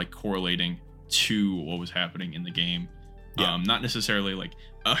that were like correlating to what was happening in the game. Not necessarily like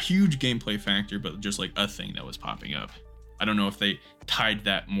a huge gameplay factor, but just like a thing that was popping up. I don't know if they tied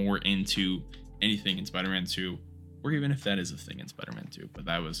that more into anything in Spider-Man 2, or even if that is a thing in Spider-Man 2, but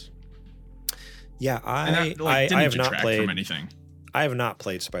that was I have not played from anything. I have not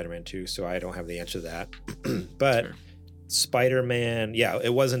played Spider-Man 2, so I don't have the answer to that. But Spider-Man,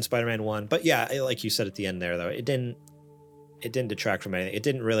 it was in Spider-Man 1, but like you said at the end there, though, it didn't detract from anything. It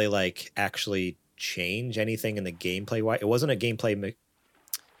didn't really like actually change anything in the gameplay. It wasn't a gameplay.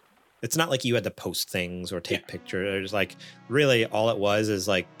 It's not like you had to post things or take pictures. Like really, all it was is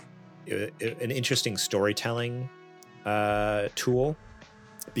like an interesting storytelling tool,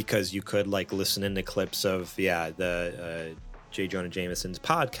 because you could like listen into clips of the J. Jonah Jameson's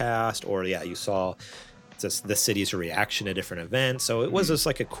podcast, or you saw just the city's reaction to different events. So it was just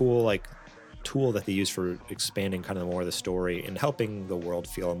like a cool like tool that they use for expanding kind of more of the story and helping the world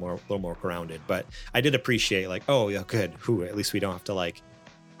feel a little more grounded. But I did appreciate like, oh yeah, good. At least we don't have to like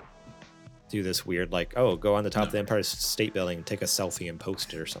do this weird like, oh, go on the top of the Empire State Building and take a selfie and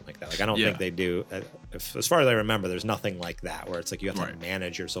post it or something like that. Like I don't think they do. As far as I remember, there's nothing like that where it's like you have to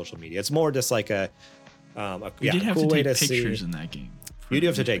manage your social media. It's more just like a cool way to see pictures in that game. You do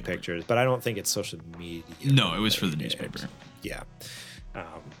have to take pictures, but I don't think it's social media. No, it was for the newspaper. Yeah.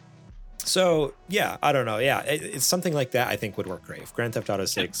 So yeah, I don't know. Yeah, it's something like that I think would work great. If Grand Theft Auto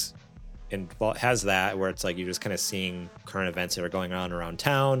 6 has that, where it's like you're just kind of seeing current events that are going on around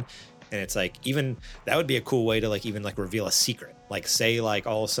town, and it's like even that would be a cool way to like even like reveal a secret. Like say like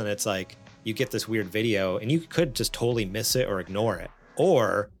all of a sudden it's like you get this weird video and you could just totally miss it or ignore it,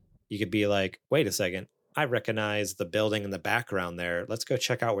 or you could be like, wait a second, I recognize the building in the background there. Let's go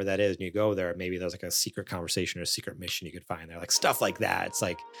check out where that is. And you go there. Maybe there's like a secret conversation or a secret mission you could find there. Like stuff like that. It's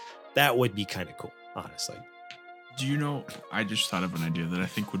like, that would be kind of cool, honestly. Do you know, I just thought of an idea that I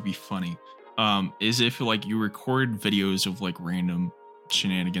think would be funny. Is if like you record videos of like random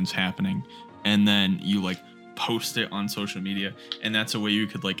shenanigans happening, and then you like post it on social media, and that's a way you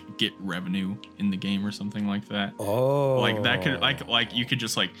could like get revenue in the game or something like that. Oh, like that could like you could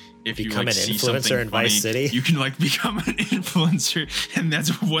just like if become you like an see influencer something in funny, Vice City. you can like become an influencer, and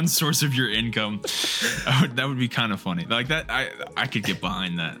that's one source of your income. That would be kind of funny. Like that, I could get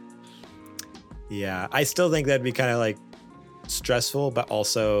behind that. Yeah, I still think that'd be kind of like stressful, but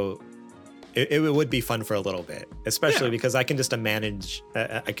also it would be fun for a little bit, especially because I can just imagine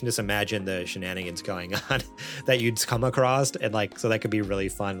the shenanigans going on that you'd come across, and like, so that could be really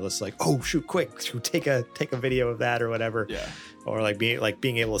fun. It's like, oh shoot, quick, take a video of that or whatever. Yeah. Or like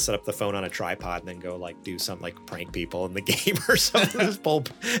being able to set up the phone on a tripod and then go like do some like prank people in the game or something. Just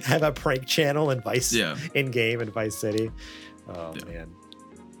have a prank channel in in game in Vice City. Oh man,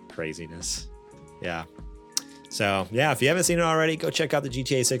 craziness. Yeah. So yeah, if you haven't seen it already, go check out the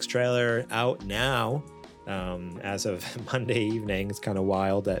GTA 6 trailer, out now. As of Monday evening. It's kind of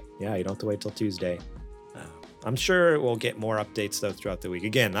wild that you don't have to wait till Tuesday. I'm sure we'll get more updates though throughout the week.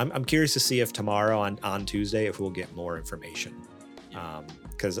 Again, I'm curious to see if tomorrow on Tuesday if we'll get more information.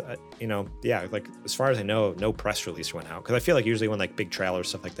 Because like as far as I know, no press release went out. Because I feel like usually when like big trailers,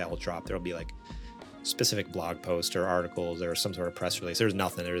 stuff like that will drop, there'll be like specific blog posts or articles or some sort of press release. There's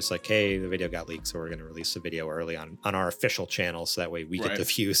nothing. They're just like, hey, the video got leaked, so we're going to release the video early on our official channel, so that way we get the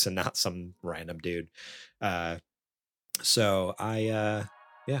views and not some random dude. So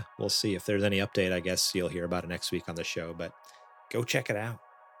we'll see if there's any update. I guess you'll hear about it next week on the show, but go check it out.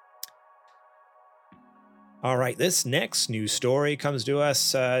 All right, this next news story comes to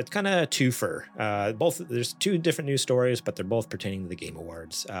us. It's kind of a twofer. There's two different news stories, but they're both pertaining to the Game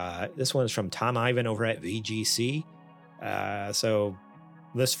Awards. This one is from Tom Ivan over at VGC. So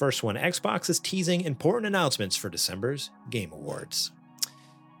this first one, Xbox is teasing important announcements for December's Game Awards.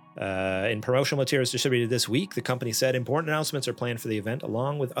 In promotional materials distributed this week, the company said important announcements are planned for the event,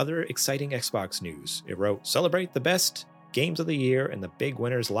 along with other exciting Xbox news. It wrote, celebrate the best games of the year and the big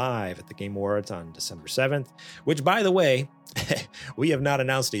winners live at the Game Awards on December 7th, which, by the way, we have not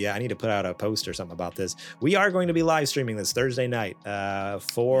announced it yet. I need to put out a post or something about this. We are going to be live streaming this Thursday night,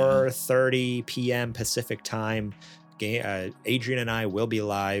 4:30 p.m. Pacific time. Adrian and I will be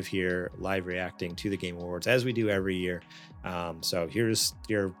live reacting to the Game Awards as we do every year. So here's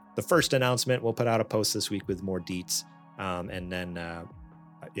the first announcement. We'll put out a post this week with more deets. And then,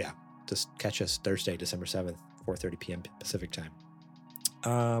 just catch us Thursday, December 7th, 4:30 p.m. Pacific time.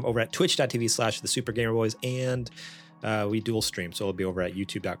 Over at twitch.tv/the Super Gamer Boys, and we dual stream, so it'll be over at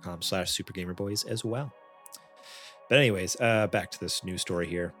youtube.com/Super Gamer Boys as well. But anyways, back to this news story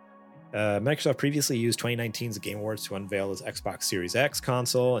here. Microsoft previously used 2019's Game Awards to unveil its Xbox Series X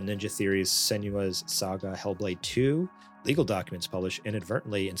console, and Ninja Theory's Senua's Saga Hellblade 2. Legal documents published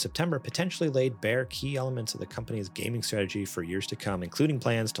inadvertently in September potentially laid bare key elements of the company's gaming strategy for years to come, including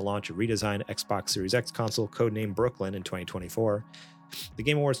plans to launch a redesigned Xbox Series X console codenamed Brooklyn in 2024. The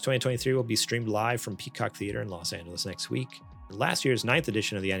Game Awards 2023 will be streamed live from Peacock Theater in Los Angeles next week. Last year's 9th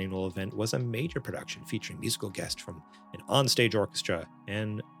edition of the annual event was a major production featuring musical guests from an onstage orchestra,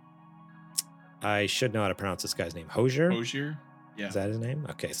 and I should know how to pronounce this guy's name. Hozier? Yeah. Is that his name?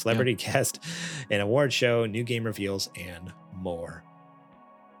 Okay. Celebrity guest, an award show, new game reveals, and more.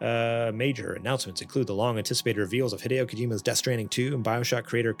 Major announcements include the long-anticipated reveals of Hideo Kojima's Death Stranding 2 and BioShock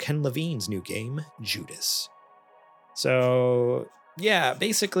creator Ken Levine's new game, Judas. So, yeah,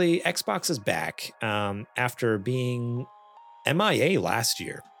 basically, Xbox is back after being MIA last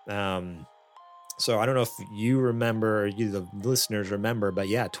year. So I don't know if you remember, the listeners remember, but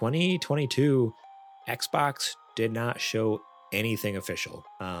yeah, 2022, Xbox did not show anything official.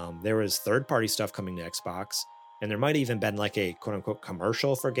 There was third-party stuff coming to Xbox, and there might have even been like a quote-unquote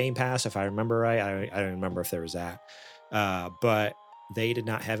commercial for Game Pass, if I remember right. I don't remember if there was that. But they did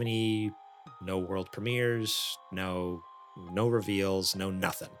not have no world premieres, no reveals, no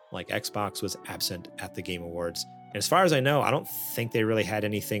nothing. Like, Xbox was absent at the Game Awards. And as far as I know, I don't think they really had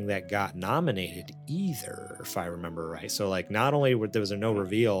anything that got nominated either, if I remember right. So, like, not only there was no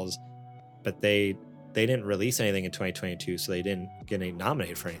reveals, but they didn't release anything in 2022, so they didn't get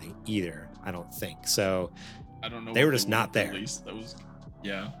nominated for anything either, I don't think. So I don't know. They were just not there. That was,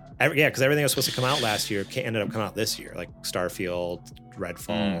 yeah. Because everything that was supposed to come out last year ended up coming out this year, like Starfield,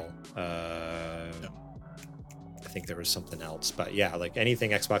 Redfall. I think there was something else, but yeah, like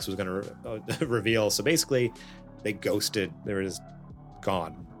anything Xbox was going to reveal. So basically, they ghosted. They were just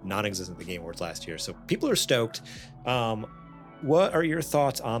gone, non-existent at the Game Awards last year. So people are stoked. What are your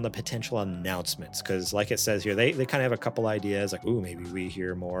thoughts on the potential announcements? Because like it says here, they kind of have a couple ideas, like, ooh, maybe we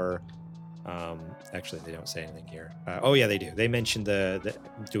hear more. Actually, they don't say anything here. Oh yeah, they do. They mentioned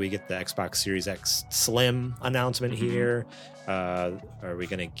do we get the Xbox Series X Slim announcement here? Are we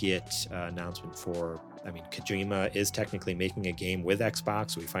going to get an announcement for I mean, Kojima is technically making a game with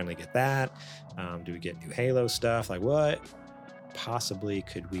Xbox. So we finally get that. Do we get new Halo stuff? Like, what possibly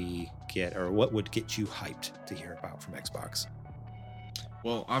could we get, or what would get you hyped to hear about from Xbox?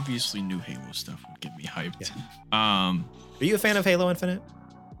 Well, obviously, new Halo stuff would get me hyped. Yeah. Are you a fan of Halo Infinite?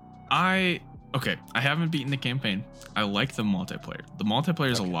 I haven't beaten the campaign. I like the multiplayer. The multiplayer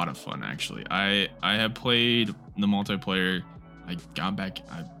is a lot of fun, actually. I have played the multiplayer. I got back.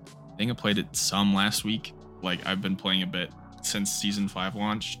 I think I played it some last week. Like, I've been playing a bit since season 5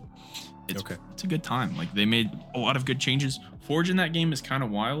 launched. It's a good time. Like, they made a lot of good changes. Forge in that game is kind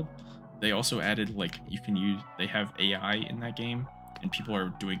of wild. They also added, like, they have AI in that game, and people are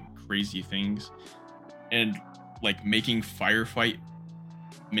doing crazy things and like making firefight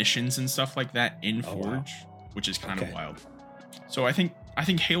missions and stuff like that in Forge, which is kind of wild. So I think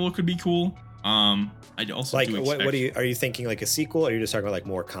Halo could be cool. I also like, do expect, what are you thinking, like a sequel, or are you just talking about like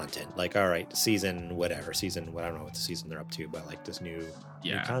more content? Like, all right, season whatever, I don't know what the season they're up to, but like this new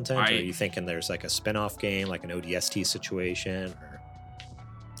content, or are you thinking there's like a spin-off game, like an ODST situation,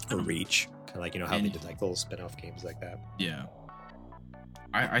 or Reach, kind of like, how they did like little spin-off games like that? Yeah.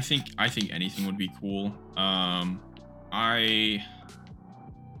 I think anything would be cool. I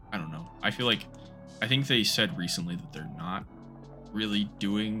don't know. I think they said recently that they're not really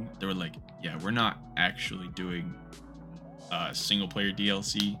doing. They were like, yeah, we're not actually doing single player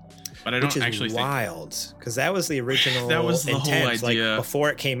DLC. But I don't actually think wild, because that was the original. That was the intent. whole idea. Like, before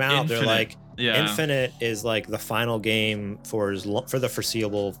it came out, Infinite. They're like, Infinite is like the final game for the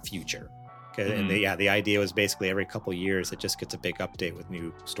foreseeable future. Okay, and the idea was basically every couple years it just gets a big update with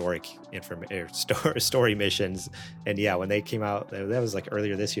new story missions. And when they came out, that was like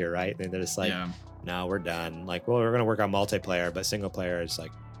earlier this year, right? And they're just like, no, we're done. Like, well, we're gonna work on multiplayer, but single player is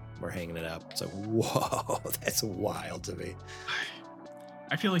like, we're hanging it up. It's like, whoa, that's wild to me.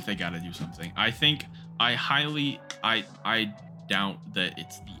 I feel like they got to do something. I think I doubt that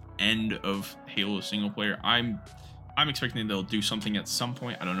it's the end of Halo single player. I'm expecting they'll do something at some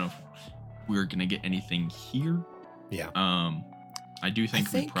point. I don't know if we're gonna get anything here. Yeah. I do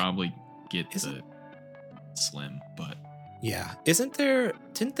think we probably get the Slim, but yeah,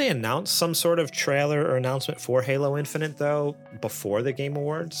 didn't they announce some sort of trailer or announcement for Halo Infinite though before the Game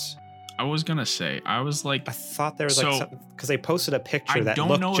Awards? I was gonna say, I thought there was like something, because they posted a picture that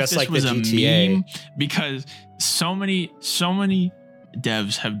looked just like the was GTA. A meme, because so many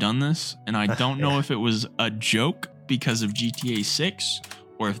devs have done this, and I don't know if it was a joke because of GTA 6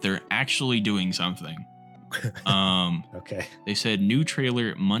 or if they're actually doing something. Okay. They said new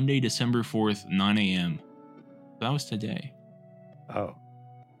trailer Monday, December 4th, 9 a.m. That was today. Oh.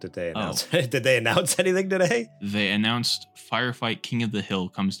 Did they announce Did they announce anything today? They announced Firefight King of the Hill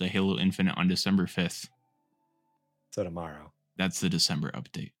comes to Halo Infinite on December 5th. So tomorrow. That's the December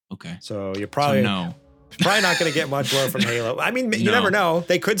update. Okay. So you're probably not going to get much more from Halo. I mean, you never know.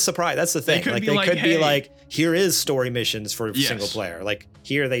 They could surprise. That's the thing. They could be like, here is story missions for single player. Like,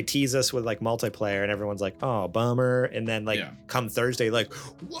 here they tease us with like multiplayer, and everyone's like, oh, bummer. And then come Thursday, like,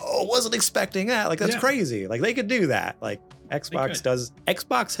 whoa, wasn't expecting that. Like, that's crazy. Like, they could do that. Like,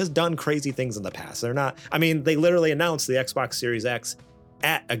 Xbox has done crazy things in the past. They literally announced the Xbox Series X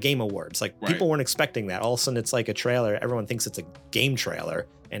at a Game Awards. Like, people weren't expecting that. All of a sudden, it's like a trailer. Everyone thinks it's a game trailer.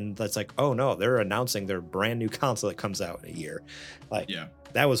 And that's like, oh no, they're announcing their brand new console that comes out in a year. Like,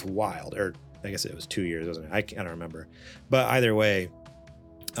 that was wild. Or I guess it was 2 years, wasn't it? I don't remember. But either way,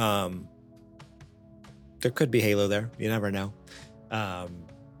 there could be Halo there. You never know.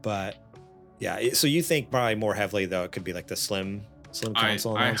 But yeah, so you think probably more heavily though it could be like the slim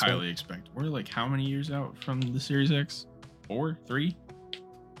console. I highly expect. We're like how many years out from the Series X? 4, 3?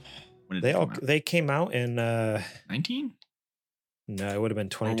 When did they came out in 19? No, it would have been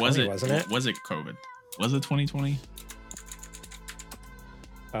 2020, wasn't it? Was it COVID? Was it 2020?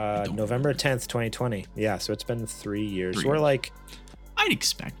 November 10th, 2020. Yeah, so it's been 3 years. 3 We're years. like, I'd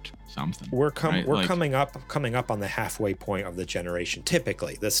expect something. We're coming up on the halfway point of the generation.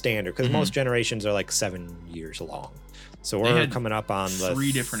 Typically, the standard, because most generations are like 7 years long. So we're coming up on the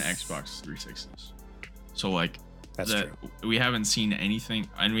 3 different Xbox 360s. So like that's true. We haven't seen anything,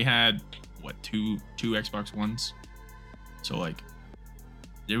 and we had two Xbox Ones. So like,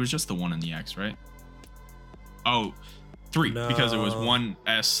 it was just the one and the X, right? Oh, 3 because it was one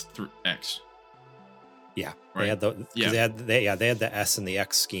S through X. Yeah, right? They had they had the S and the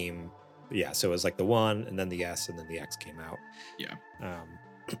X scheme. Yeah, so it was like the 1 and then the S and then the X came out. Yeah.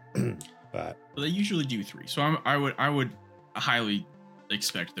 But they usually do 3, so I would highly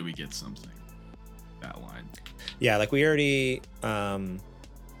expect that we get something that line. Yeah, like we already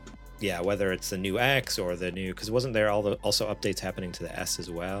yeah, whether it's the new X or the new, because wasn't there also updates happening to the S as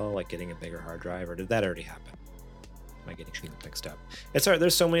well, like getting a bigger hard drive, or did that already happen? Am I getting things mixed up? It's hard.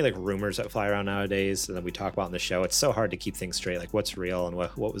 There's so many like rumors that fly around nowadays and that we talk about in the show. It's so hard to keep things straight, like what's real and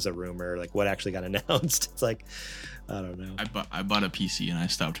what was a rumor, like what actually got announced. It's like, I don't know. I bought a PC and I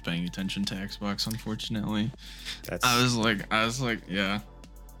stopped paying attention to Xbox, unfortunately. That's, I was like, yeah.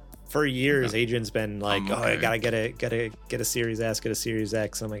 For years, Adrian's been like, okay. "Oh, I gotta get a Series S, get a Series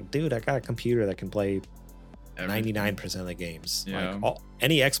X." I'm like, dude, I got a computer that can play 99% of the games. Yeah. Like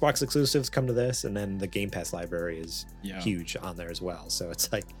any Xbox exclusives come to this, and then the Game Pass library is Yeah. huge on there as well. So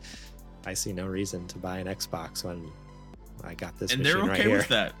it's like, I see no reason to buy an Xbox when I got this. And machine they're right okay here. with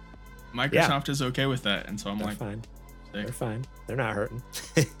that. Microsoft is okay with that, and so I'm They're like, fine. sick. They're fine. They're not hurting.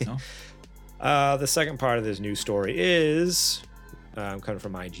 No. The second part of this news story is coming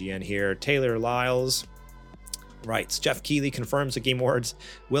from IGN here. Taylor Lyles writes, Jeff Keighley confirms the Game Awards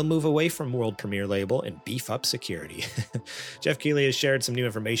will move away from world premiere label and beef up security. Jeff Keighley has shared some new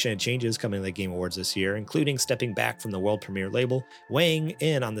information and changes coming to the Game Awards this year, including stepping back from the world premiere label, weighing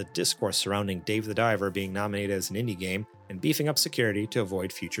in on the discourse surrounding Dave the Diver being nominated as an indie game, and beefing up security to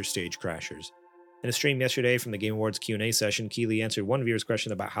avoid future stage crashers. In a stream yesterday from the Game Awards Q&A session, Keighley answered one viewer's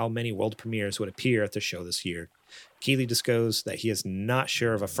question about how many world premieres would appear at the show this year. Keighley disclosed that he is not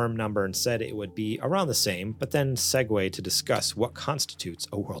sure of a firm number and said it would be around the same, but then segued to discuss what constitutes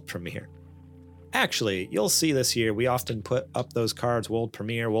a world premiere. Actually, you'll see this year we often put up those cards, world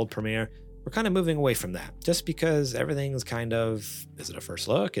premiere. We're kind of moving away from that, just because everything's kind of, is it a first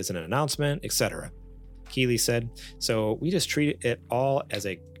look, is it an announcement, etc. Keighley said, so we just treat it all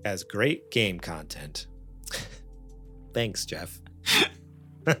as great game content. Thanks, Jeff.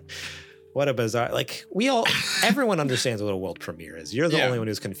 What a bizarre, like everyone understands what a world premiere is. You're the only one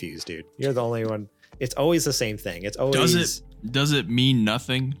who's confused, dude. You're the only one. It's always the same thing. It's always. Does it mean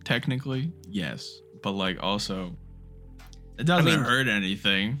nothing technically? Yes. But like also, it doesn't hurt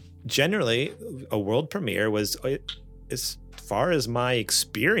anything. Generally, a world premiere was, as far as my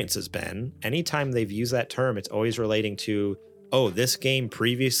experience has been, anytime they've used that term, it's always relating to, oh, this game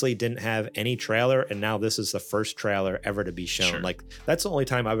previously didn't have any trailer, and now this is the first trailer ever to be shown. Sure. Like, that's the only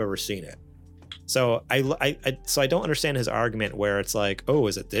time I've ever seen it. So I don't understand his argument where it's like, oh,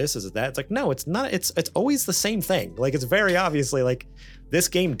 is it this? Is it that? It's like, no, it's not. It's always the same thing. Like, it's very obviously like this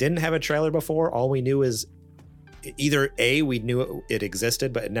game didn't have a trailer before. All we knew is either A, we knew it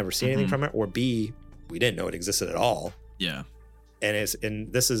existed but had never seen anything from it, or B, we didn't know it existed at all. Yeah.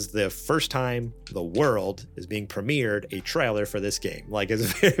 And this is the first time the world is being premiered a trailer for this game. Like, it's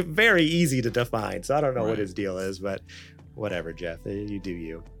very, very easy to define. So I don't know what his deal is, but whatever, Jeff, you do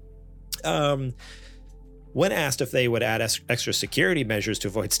you. When asked if they would add extra security measures to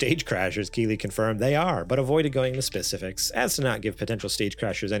avoid stage crashers, Keighley confirmed they are, but avoided going into specifics as to not give potential stage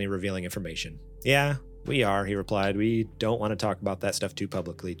crashers any revealing information. Yeah, we are, he replied. We don't want to talk about that stuff too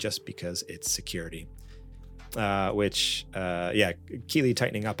publicly just because it's security. Keighley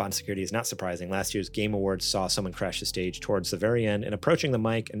tightening up on security is not surprising. Last year's Game Awards saw someone crash the stage towards the very end and approaching the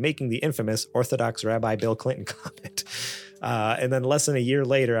mic and making the infamous Orthodox Rabbi Bill Clinton comment. And then less than a year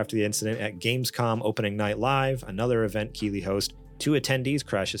later after the incident at Gamescom Opening Night Live, another event Keighley hosts, two attendees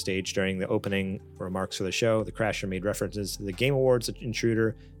crashed the stage during the opening remarks for the show. The crasher made references to the Game Awards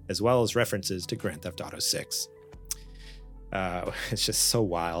intruder as well as references to Grand Theft Auto 6. It's just so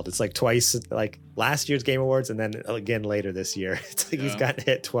wild. It's like twice, like last year's Game Awards and then again later this year. It's like he's gotten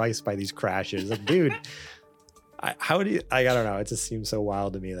hit twice by these crashes. Like, dude, I don't know. It just seems so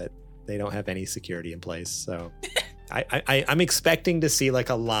wild to me that they don't have any security in place. So I'm expecting to see like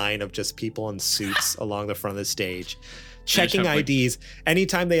a line of just people in suits along the front of the stage checking IDs.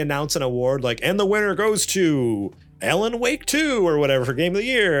 Anytime they announce an award, like, and the winner goes to Alan Wake 2 or whatever for Game of the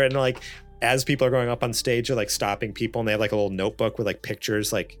Year. And like, as people are going up on stage, they're like stopping people and they have like a little notebook with like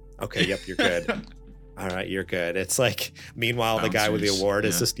pictures, like, okay, yep, you're good. All right, you're good. It's like, meanwhile, the guy with the award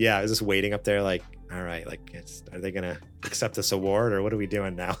is just waiting up there like, all right, like, are they going to accept this award or what are we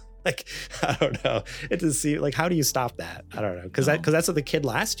doing now? Like, I don't know. It just seems like, how do you stop that? I don't know. Because that's what the kid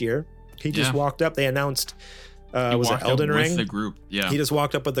last year, he just walked up. They announced, was it Elden Ring? With the group. Yeah. He just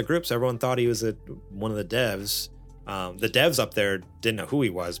walked up with the group. So everyone thought he was one of the devs. The devs up there didn't know who he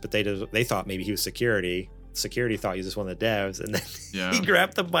was, but they thought maybe he was security. Security thought he was just one of the devs. And then he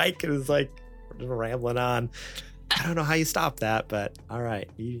grabbed the mic and was like rambling on. I don't know how you stop that, but all right.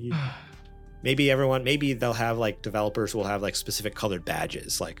 Maybe they'll have like developers will have like specific colored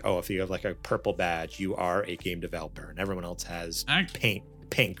badges. Like, oh, if you have like a purple badge, you are a game developer, and everyone else has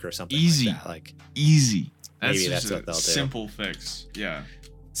pink or something like that. Like, easy. Maybe that's what they'll do. Simple fix. Yeah.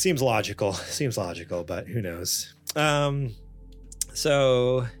 Seems logical, but who knows?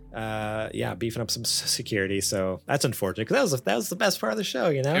 So yeah, beefing up some security. So that's unfortunate because that was the best part of the show,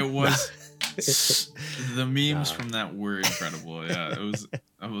 you know. It was. The memes from that were incredible. Yeah,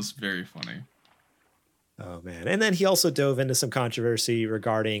 that was very funny. Oh man! And then he also dove into some controversy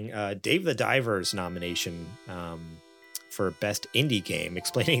regarding Dave the Diver's nomination for Best Indie Game,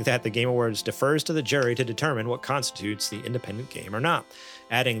 explaining that the Game Awards defers to the jury to determine what constitutes the independent game or not,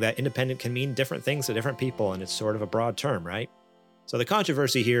 adding that independent can mean different things to different people, and it's sort of a broad term, right? So the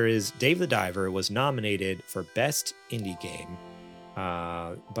controversy here is Dave the Diver was nominated for Best Indie Game,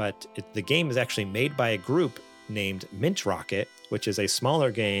 but the game is actually made by a group named Mint Rocket, which is a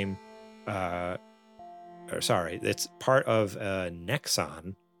smaller game. It's part of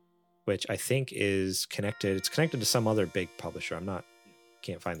Nexon, which I think is connected. It's connected to some other big publisher.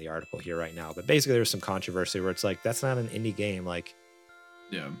 Can't find the article here right now, but basically there's some controversy where it's like, that's not an indie game. Like,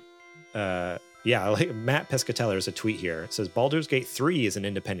 like Matt Pescatella, there's a tweet here. It says Baldur's Gate 3 is an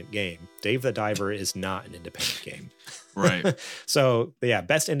independent game. Dave the Diver is not an independent game. Right. So yeah,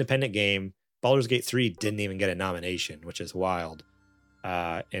 best independent game. Baldur's Gate 3 didn't even get a nomination, which is wild.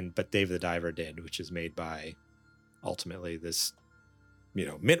 But Dave the Diver did, which is made by ultimately this,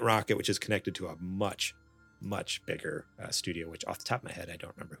 Mint Rocket, which is connected to a much, much bigger studio, which off the top of my head, I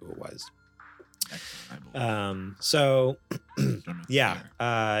don't remember who it was. So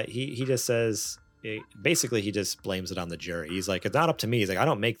yeah, he just says, basically he just blames it on the jury. He's like, it's not up to me. He's like, I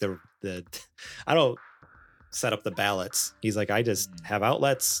don't make I don't set up the ballots. He's like, I just have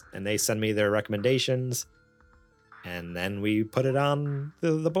outlets and they send me their recommendations. And then we put it on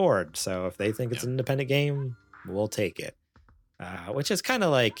the board. So if they think it's an independent game, we'll take it. Which is kind of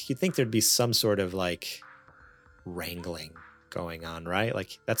like, you'd think there'd be some sort of like wrangling going on, right?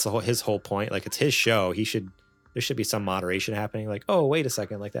 Like that's his whole point. Like it's his show. There should be some moderation happening. Like, oh, wait a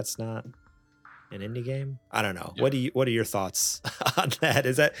second. Like that's not an indie game. I don't know. Yeah. What are your thoughts on that?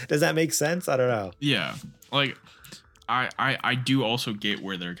 Does that make sense? I don't know. Yeah. Like, I do also get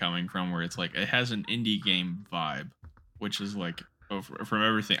where they're coming from, where it's like it has an indie game vibe, which is like from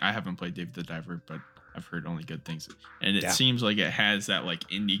everything. I haven't played Dave the Diver, but I've heard only good things, and it seems like it has that like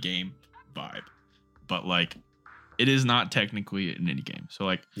indie game vibe, but like it is not technically an indie game. So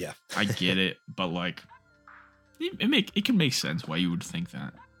like, yeah, I get it, but like it can make sense why you would think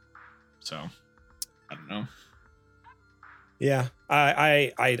that. So I don't know. Yeah,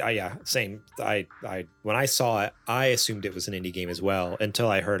 yeah, same. When I saw it, I assumed it was an indie game as well until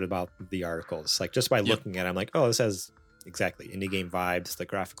I heard about the articles. Like just by looking at it, I'm like, oh, this has exactly indie game vibes, the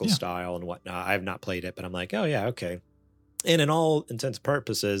graphical style and whatnot. I have not played it, but I'm like, oh yeah, okay. And in all intents and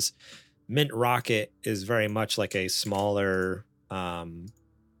purposes, Mint Rocket is very much like a smaller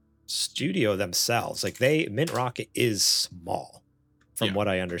studio themselves. Like Mint Rocket is small, from what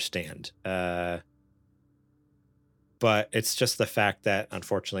I understand. But it's just the fact that,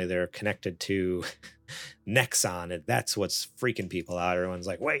 unfortunately, they're connected to Nexon, and that's what's freaking people out. Everyone's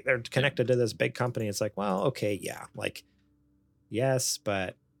like, wait, they're connected to this big company. It's like, well, okay, yeah. Like, yes,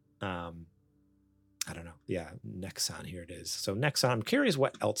 but I don't know. Yeah, Nexon, here it is. So Nexon, I'm curious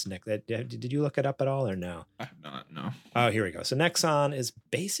what else, Nick. Did you look it up at all or no? I have not, no. Oh, here we go. So Nexon is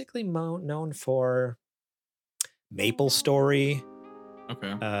basically known for Maple Story.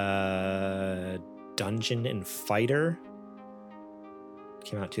 Okay. Dungeon and Fighter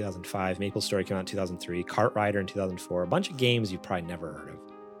came out in 2005. Maple Story came out in 2003. Kart Rider in 2004. A bunch of games you've probably never heard of.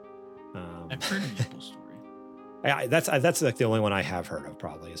 I've heard of Maple Story. That's like the only one I have heard of.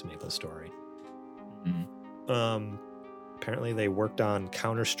 Probably is Maple Story. Mm-hmm. Apparently they worked on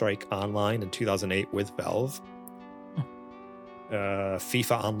Counter-Strike Online in 2008 with Valve.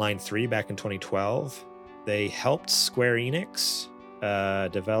 FIFA Online 3 back in 2012. They helped Square Enix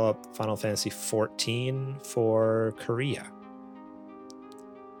develop Final Fantasy XIV for Korea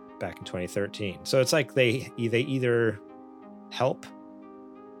back in 2013. So it's like they either help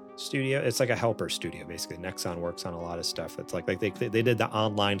studio. It's like a helper studio, basically. Nexon works on a lot of stuff. It's like they did the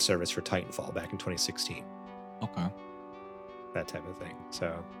online service for Titanfall back in 2016. Okay. That type of thing.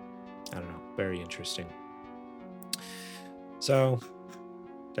 So I don't know. Very interesting. So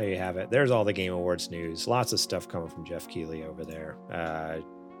there you have it. There's all the Game Awards news. Lots of stuff coming from Jeff Keighley over there.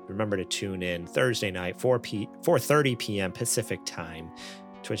 Remember to tune in Thursday night, 4:30 p.m. Pacific time.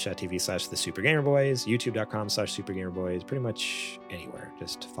 Twitch.tv/The Super Gamer Boys, YouTube.com/Super Gamer Boys. Pretty much anywhere.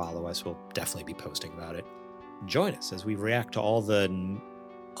 Just follow us. We'll definitely be posting about it. Join us as we react to all the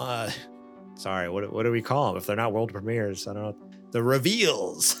what do we call them if they're not world premieres? I don't know. The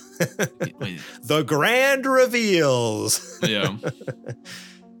reveals. Wait. The grand reveals. Yeah.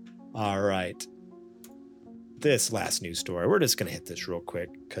 All right. This last news story, we're just going to hit this real quick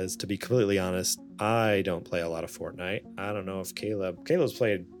because, to be completely honest, I don't play a lot of Fortnite. I don't know if Caleb's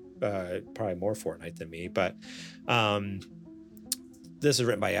played probably more Fortnite than me, but this is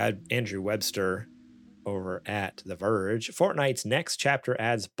written by Andrew Webster over at The Verge. Fortnite's next chapter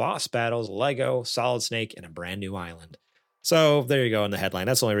adds boss battles, Lego, Solid Snake, and a brand new island. So there you go in the headline.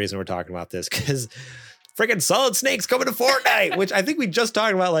 That's the only reason we're talking about this, because freaking Solid Snake's coming to Fortnite, which I think we just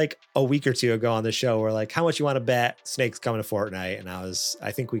talked about like a week or two ago on the show. We're like, how much you want to bet Snake's coming to Fortnite? And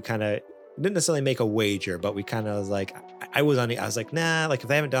I think we kind of didn't necessarily make a wager, but we kind of was like, I was like, nah, like if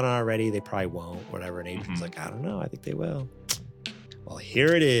they haven't done it already, they probably won't, whatever. And Adrian's like, I don't know, I think they will. Well,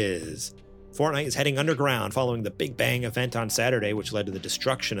 here it is. Fortnite is heading underground following the Big Bang event on Saturday, which led to the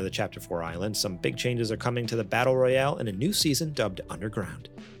destruction of the Chapter 4 island. Some big changes are coming to the Battle Royale in a new season dubbed Underground.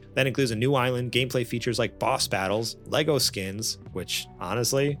 That includes a new island, gameplay features like boss battles, Lego skins, which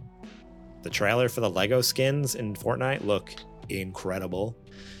honestly, the trailer for the Lego skins in Fortnite look incredible.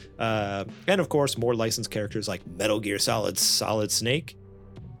 And of course, more licensed characters like Metal Gear Solid Snake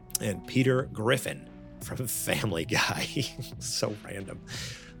and Peter Griffin from Family Guy. So random.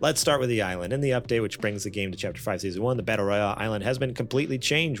 Let's start with the island. In the update, which brings the game to Chapter 5, Season 1, the Battle Royale island has been completely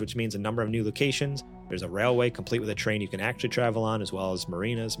changed, which means a number of new locations. There's a railway complete with a train you can actually travel on, as well as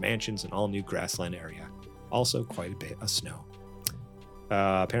marinas, mansions, and all new grassland area. Also, quite a bit of snow.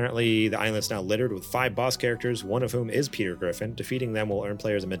 Apparently, the island is now littered with 5 boss characters, one of whom is Peter Griffin. Defeating them will earn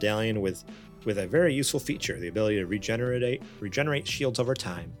players a medallion with a very useful feature, the ability to regenerate shields over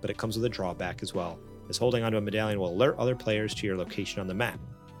time, but it comes with a drawback as well, as holding onto a medallion will alert other players to your location on the map.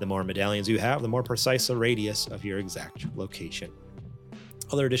 The more medallions you have, the more precise the radius of your exact location.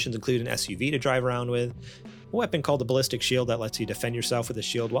 Other additions include an SUV to drive around with, a weapon called the Ballistic Shield that lets you defend yourself with a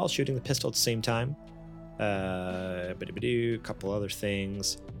shield while shooting the pistol at the same time. A couple other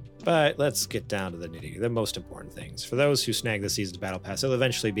things. But let's get down to the most important things. For those who snag this season's Battle Pass, they'll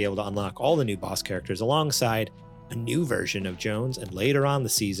eventually be able to unlock all the new boss characters alongside a new version of Jones, and later on the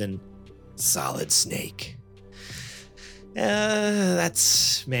season, Solid Snake.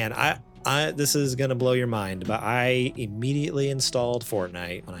 This is gonna blow your mind, but I immediately installed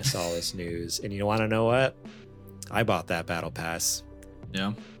Fortnite when I saw this news, and you want to know what? I bought that Battle Pass.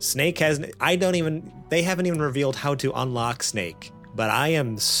 Yeah. Snake they haven't even revealed how to unlock Snake, but I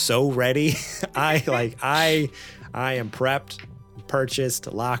am so ready. I am prepped, purchased,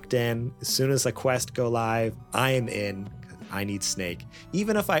 locked in. As soon as the quest go live, I am in. I need Snake.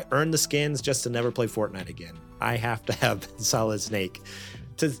 Even if I earn the skins just to never play Fortnite again, I have to have Solid Snake.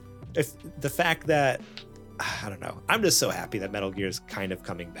 If the fact that, I don't know, I'm just so happy that Metal Gear is kind of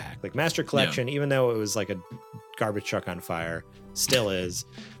coming back. Like Master Collection, even though it was like a garbage truck on fire, still is.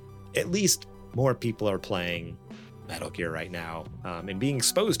 At least more people are playing Metal Gear right now, and being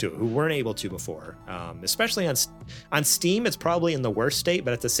exposed to it who weren't able to before. Especially on Steam, it's probably in the worst state,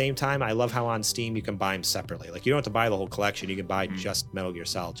 but at the same time, I love how on Steam you can buy them separately. Like you don't have to buy the whole collection. You can buy just Metal Gear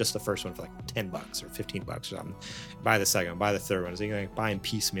Solid, just the first one for like $10 or $15 or something. Buy the second one, buy the third one. So you can buy them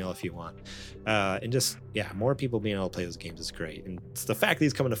piecemeal if you want. And just, yeah, more people being able to play those games is great. And it's the fact that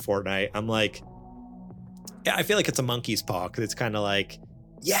he's coming to Fortnite, I'm like, yeah, I feel like it's a monkey's paw, because it's kind of like,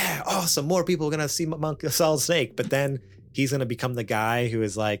 yeah, awesome, more people are gonna see Solid Snake, but then he's gonna become the guy who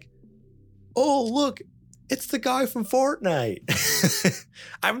is like, oh look, it's the guy from Fortnite.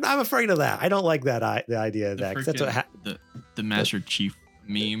 I'm afraid of that. I don't like that the idea of that, because that's what the Master Chief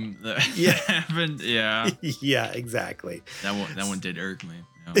meme that happened. Yeah, yeah, exactly. That one did irk me.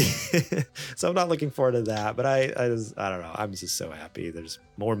 So I'm not looking forward to that, but I don't know. I'm just so happy there's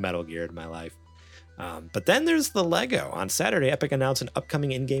more Metal Gear in my life. But then there's the Lego. On Saturday, Epic announced an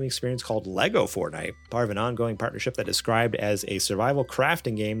upcoming in-game experience called Lego Fortnite, part of an ongoing partnership that described as a survival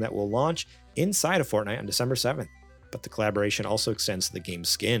crafting game that will launch inside of Fortnite on December 7th. But the collaboration also extends to the game's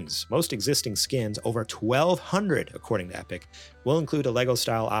skins. Most existing skins, over 1,200 according to Epic, will include a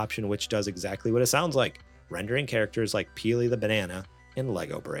Lego-style option which does exactly what it sounds like, rendering characters like Peely the Banana and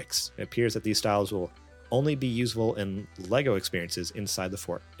Lego bricks. It appears that these styles will only be usable in Lego experiences inside of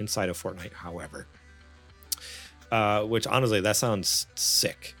Fortnite, however. Which honestly, that sounds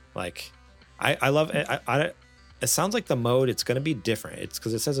sick. Like, I love it. It sounds like the mode, it's going to be different. It's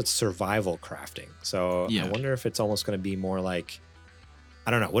because it says it's survival crafting. So yeah. I wonder if it's almost going to be more like,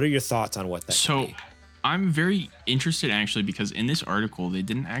 I don't know. What are your thoughts on what that could be? I'm very interested actually, because in this article, they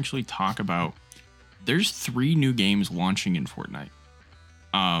didn't actually talk about, there's 3 new games launching in Fortnite.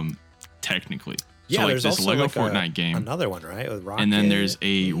 Technically. Yeah, so there's this also Lego like Fortnite game. Another one, right? With Rocket, and then there's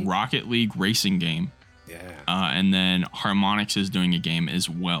a Rocket League racing game. Yeah. And then Harmonix is doing a game as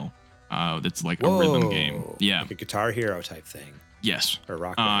well. That's like a rhythm game. Yeah. Like a Guitar Hero type thing. Yes. Or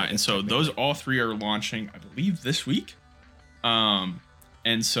Rocket League. And so those all 3 are launching, I believe, this week. And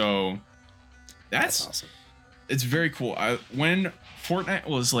so that's awesome. It's very cool. When Fortnite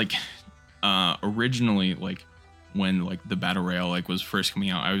was like originally, like when like the battle royale like was first coming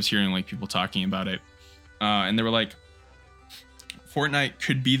out, I was hearing like people talking about it, and they were like, Fortnite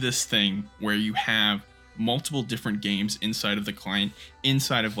could be this thing where you have multiple different games inside of the client,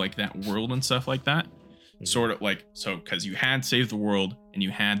 inside of like that world and stuff like that. Sort of like, so because you had Save the World and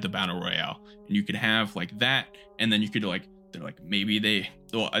you had the battle royale, and you could have like that, and then you could like, they're like, maybe the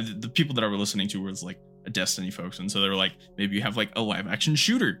people that I were listening to was like a Destiny folks, and so they were like, maybe you have like a live action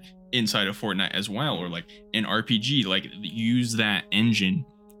shooter inside of Fortnite as well, or like an RPG, like use that engine,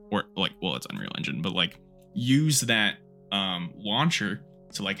 or like, well, it's Unreal Engine, but like use that launcher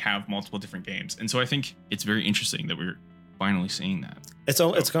to like have multiple different games. And so I think it's very interesting that we're finally seeing that. It's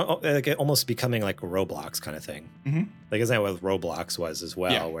like almost becoming like a Roblox kind of thing. Mm-hmm. Like, isn't that what Roblox was as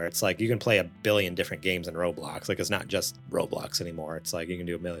well? Yeah. Where it's like you can play a billion different games in Roblox. Like, it's not just Roblox anymore. It's like you can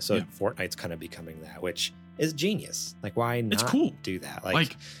do a million. So Fortnite's kind of becoming that, which is genius. Like, why not it's cool. do that?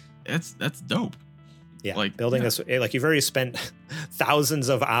 Like that's dope. Yeah, like building this, like you've already spent thousands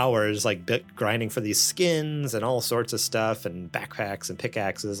of hours like grinding for these skins and all sorts of stuff and backpacks and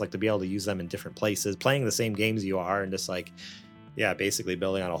pickaxes, like to be able to use them in different places, playing the same games you are, and just like, yeah, basically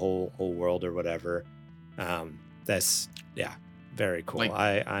building on a whole world or whatever. That's very cool.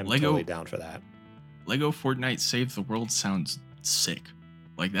 Like, I'm totally down for that. Lego Fortnite Save the World sounds sick.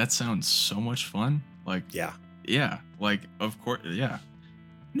 Like that sounds so much fun. Like yeah, like of course, yeah.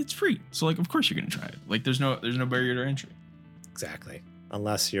 And it's free, so like of course you're gonna try it. Like there's no barrier to entry. Exactly.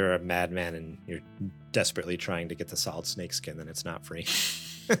 Unless you're a madman and you're desperately trying to get the Solid Snake skin, then it's not free.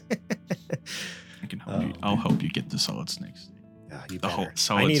 I can help you. I'll help you get the Solid Snake skin. The whole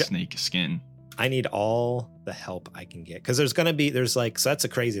Solid Snake skin. I need all the help I can get, because there's like, so that's a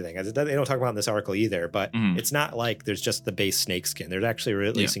crazy thing. They don't talk about in this article either, but it's not like there's just the base snake skin. They're actually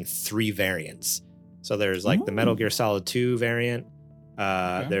releasing 3 variants. So there's like the Metal Gear Solid 2 variant.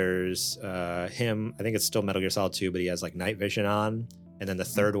 There's him, I think it's still Metal Gear Solid 2, but he has like night vision on. And then the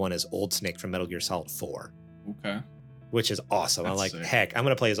third one is Old Snake from Metal Gear Solid 4. Okay. Which is awesome. I'm like, sick. Heck, I'm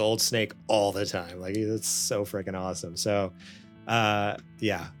going to play as Old Snake all the time. Like, it's so freaking awesome. So,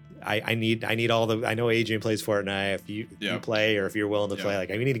 yeah, I need all the, I know Adrian plays Fortnite. If you play, or if you're willing to play, like,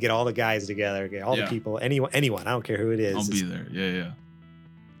 we need to get all the guys together, get all the people, anyone, I don't care who it is. I'll be there. Yeah.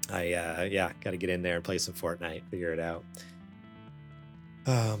 I got to get in there and play some Fortnite, figure it out.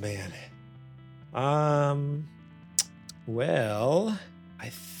 Oh man. Well, I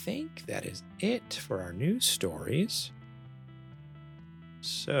think that is it for our news stories.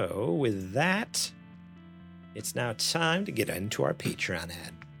 So with that, it's now time to get into our Patreon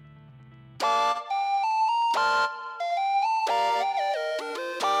ad.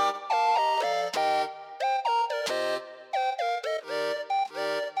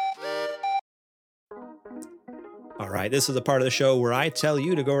 All right, this is the part of the show where I tell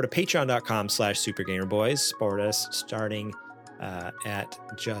you to go over to patreon.com/supergamerboys, support us starting at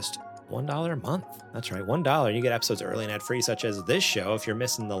just $1 a month. That's right, $1. And you get episodes early and ad-free, such as this show. If you're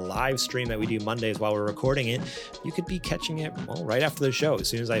missing the live stream that we do Mondays while we're recording it, you could be catching it right after the show. As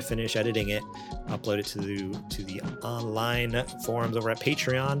soon as I finish editing it, upload it to the online forums over at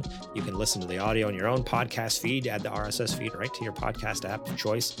Patreon. You can listen to the audio in your own podcast feed, add the RSS feed right to your podcast app of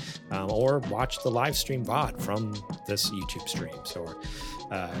choice, or watch the live stream VOD from this YouTube stream. So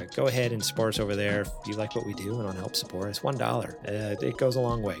go ahead and support us over there if you like what we do and want to help support us. $1. It goes a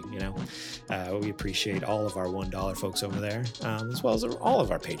long way, you know. We appreciate all of our $1 folks over there, as well as all of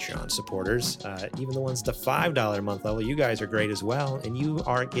our Patreon supporters, even the ones at the $5 a month level. You guys are great as well, and you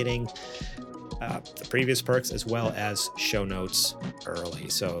are getting the previous perks as well as show notes early.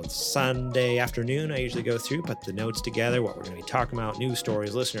 So Sunday afternoon, I usually go through, put the notes together, what we're going to be talking about, news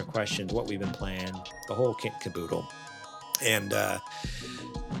stories, listener questions, what we've been playing, the whole kit and caboodle. And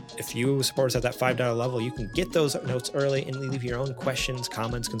if you support us at that $5 level, you can get those notes early and leave your own questions,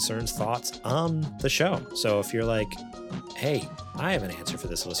 comments, concerns, thoughts on the show. So if you're like, hey, I have an answer for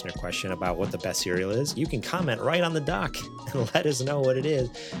this listener question about what the best cereal is, you can comment right on the doc and let us know what it is,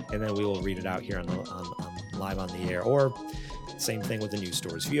 and then we will read it out here on live on the air. Or same thing with the news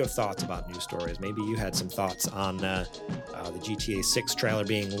stories. If you have thoughts about news stories, maybe you had some thoughts on the GTA 6 trailer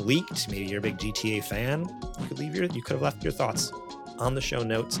being leaked. Maybe you're a big GTA fan. You could have left your thoughts on the show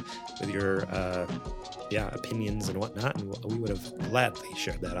notes with your opinions and whatnot, and we would have gladly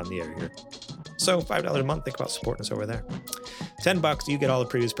shared that on the air here. So $5 a month, think about supporting us over there. $10, you get all the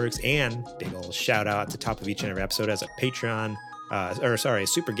previous perks and big old shout out at the top of each and every episode as a Patreon, a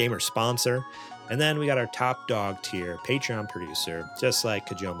Super Gamer sponsor. And then we got our top dog tier, Patreon producer, just like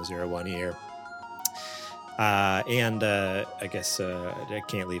Kajoma01 here. And I guess I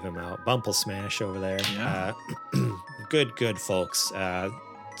can't leave him out. Bumple Smash over there. Yeah. Good folks.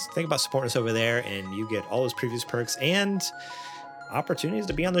 Think about supporting us over there, and you get all those previous perks and opportunities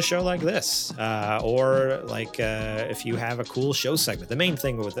to be on the show like this, or like if you have a cool show segment. The main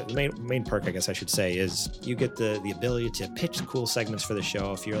thing with it, the main perk, I guess I should say, is you get the ability to pitch cool segments for the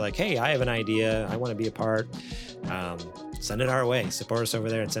show. If you're like, hey, I have an idea, I want to be a part, send it our way. Support us over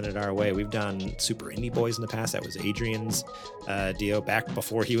there and send it our way. We've done Super Indie Boys in the past. That was Adrian's deal. Back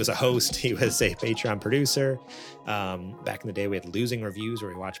before he was a host, he was a Patreon producer. Back in the day, we had Losing Reviews,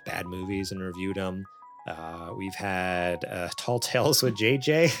 where we watched bad movies and reviewed them. We've had Tall Tales with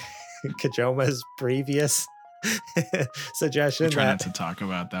JJ, Kajoma's previous suggestion. Try not to talk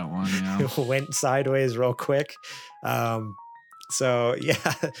about that one. Yeah. Went sideways real quick. So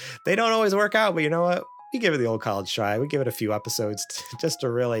yeah, they don't always work out, but you know what? We give it the old college try. We give it a few episodes just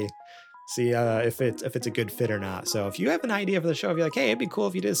to really see if it's a good fit or not. So if you have an idea for the show, if you're like, hey, it'd be cool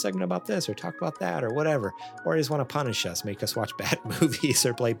if you did a segment about this or talk about that or whatever, or you just want to punish us, make us watch bad movies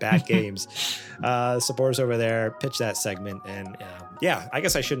or play bad games, support us over there, pitch that segment. And yeah, I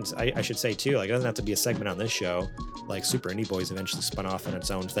guess I should say too, like, it doesn't have to be a segment on this show. Like Super Indie Boys eventually spun off on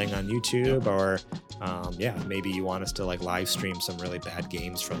its own thing on YouTube, or yeah, maybe you want us to like live stream some really bad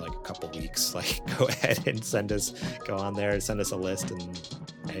games for like a couple weeks. Like, go ahead and go on there and send us a list, and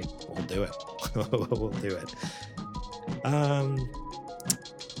hey, we'll do it. We'll do it.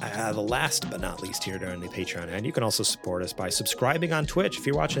 The last but not least here during the Patreon end, you can also support us by subscribing on Twitch. If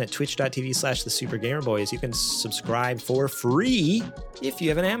you're watching at twitch.tv/thesupergamerboys, you can subscribe for free if you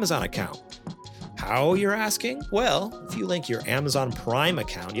have an Amazon account. How, you're asking? Well, if you link your Amazon Prime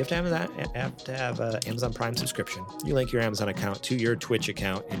account, you have to have an Amazon Prime subscription. You link your Amazon account to your Twitch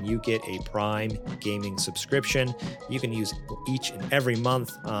account, and you get a Prime gaming subscription. You can use each and every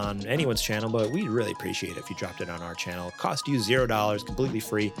month on anyone's channel, but we'd really appreciate it if you dropped it on our channel. It costs you $0, completely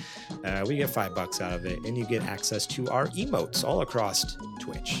free. We get $5 out of it, and you get access to our emotes all across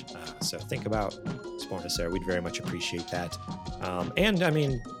Twitch. So think about supporting us there. We'd very much appreciate that. And I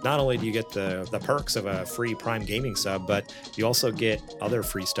mean, not only do you get the perks of a free Prime gaming sub, but you also get other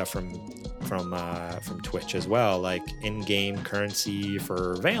free stuff from Twitch as well, like in-game currency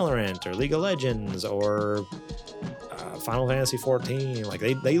for Valorant or League of Legends or Final Fantasy 14. Like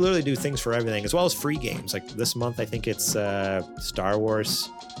they literally do things for everything, as well as free games. Like this month, I think it's Star Wars,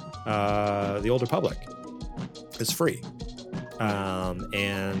 The Old Republic. It's free.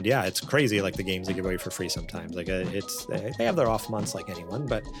 And yeah, it's crazy, like the games they give away for free sometimes. Like they have their off months like anyone,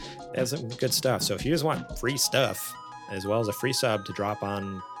 but they have some good stuff. So if you just want free stuff as well as a free sub to drop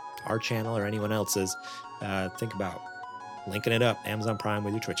on our channel or anyone else's, think about linking it up, Amazon Prime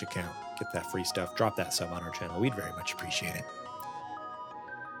with your Twitch account. Get that free stuff, drop that sub on our channel. We'd very much appreciate it.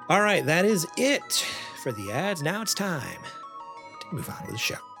 All right, that is it for the ads. Now it's time to move on with the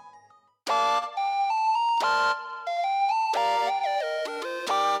show.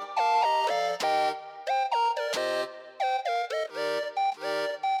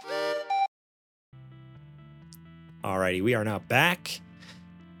 Alrighty, we are now back,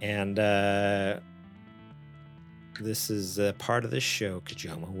 and this is a part of the show,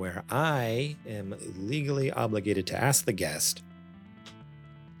 Kajoma, where I am legally obligated to ask the guest,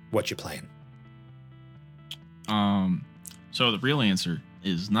 what you playing? So the real answer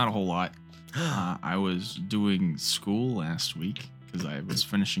is not a whole lot. I was doing school last week because I was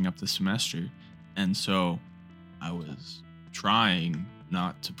finishing up the semester, and so I was trying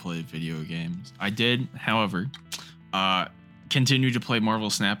not to play video games. I did, however, continue to play Marvel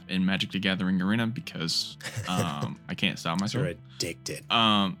Snap and Magic the Gathering Arena because I can't stop myself. You're addicted.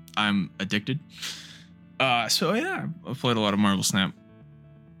 I'm addicted. So yeah, I've played a lot of Marvel Snap,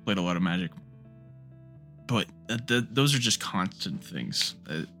 played a lot of Magic, but those are just constant things.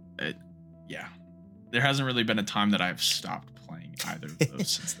 Yeah, there hasn't really been a time that I've stopped playing either of those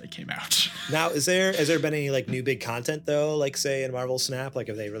since they came out. Now, has there been any like new big content though? Like say in Marvel Snap, like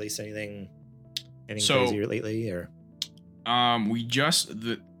have they released anything crazy lately? Or they're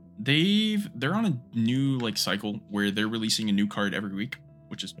on a new like cycle where they're releasing a new card every week,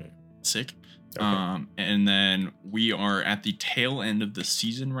 which is sick. Okay. And then we are at the tail end of the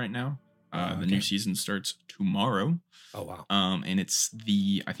season right now. The new season starts tomorrow. Oh wow. And it's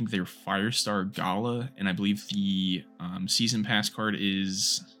I think their Firestar Gala, and I believe the season pass card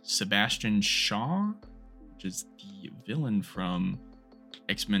is Sebastian Shaw, which is the villain from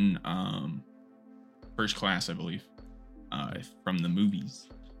X-Men First Class, I believe, from the movies.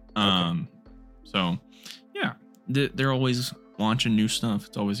 So yeah, they're always launching new stuff.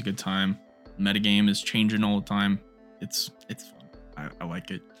 It's always a good time. Metagame is changing all the time. It's fun. I like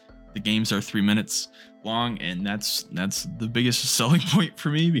it. the games are 3 minutes long, and that's the biggest selling point for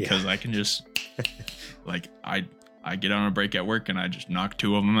me, because I can just like I get on a break at work and I just knock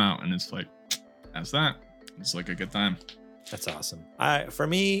 2 of them out, and it's like that's that. It's like a good time. That's awesome. For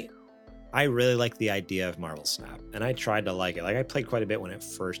me, I really like the idea of Marvel Snap, and I tried to like it. Like I played quite a bit when it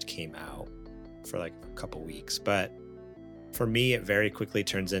first came out for like a couple weeks, but for me, it very quickly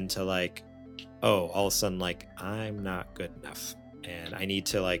turns into like, oh, all of a sudden, like I'm not good enough, and I need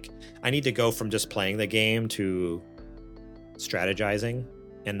to go from just playing the game to strategizing,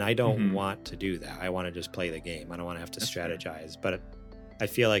 and I don't want to do that. I want to just play the game. I don't want to have to strategize, but I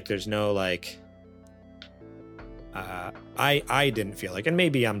feel like there's no like. I didn't feel like, and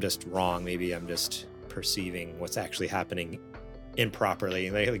maybe I'm just wrong. Maybe I'm just perceiving what's actually happening improperly,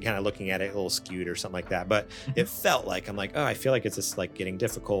 and like kind of looking at it a little skewed or something like that. But it felt like I'm like, oh, I feel like it's just like getting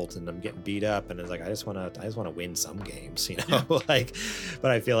difficult, and I'm getting beat up, and it's like I just want to win some games, you know. Like,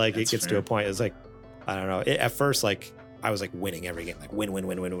 but I feel like it gets to a point. It's like I don't know. At first, like I was like winning every game, like win.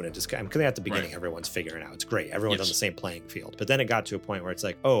 It just because at the beginning everyone's figuring out it's great. Everyone's on the same playing field. But then it got to a point where it's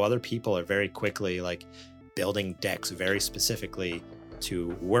like, oh, other people are very quickly like building decks very specifically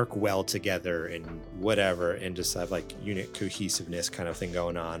to work well together and whatever, and just have like unit cohesiveness kind of thing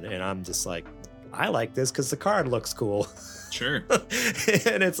going on. And I'm just like, I like this because the card looks cool. Sure.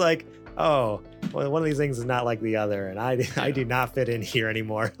 And it's like, oh, well, one of these things is not like the other, and I do not fit in here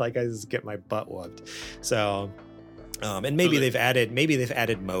anymore. Like I just get my butt whooped. So and maybe they've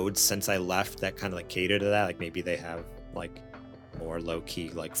added modes since I left that kind of like cater to that. Like maybe they have like more low-key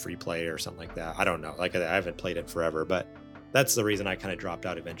like free play or something like that. I don't know. Like I haven't played it forever, but that's the reason I kind of dropped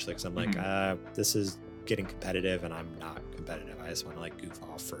out eventually, because I'm like, this is getting competitive and I'm not competitive. I just want to like goof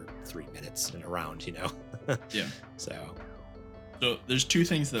off for 3 minutes in a round, you know? Yeah. So there's 2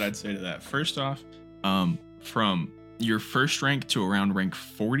 things that I'd say to that. First off, from your first rank to around rank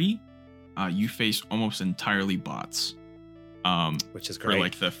 40, you face almost entirely bots. Which is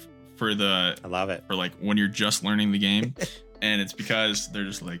great. I love it. For like when you're just learning the game. And it's because they're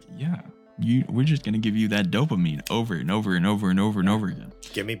just like, we're just going to give you that dopamine over and over and over and over and over again.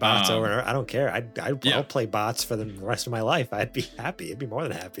 Give me bots over and over. I don't care. I'll play bots for the rest of my life. I'd be happy. I'd be more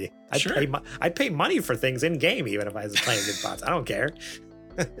than happy. I'd pay money for things in game, even if I was playing good bots. I don't care.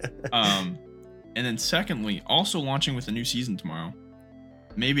 And then secondly, also launching with a new season tomorrow.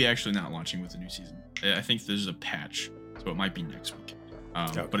 Maybe actually not launching with a new season. I think there's a patch, so it might be next week.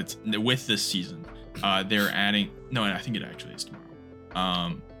 But it's with this season. They're adding, no, I think it actually is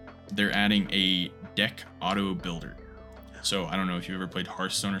tomorrow. They're adding a deck auto builder. So I don't know if you ever played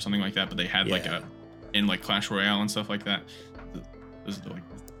Hearthstone or something like that, but they had like in like Clash Royale and stuff like that. Those are the like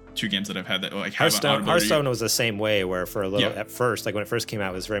 2 games that I've had that like have Hearthstone was the same way, where for a little at first, like when it first came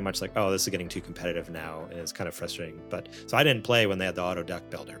out, it was very much like, oh, this is getting too competitive now, and it's kind of frustrating. But so I didn't play when they had the auto deck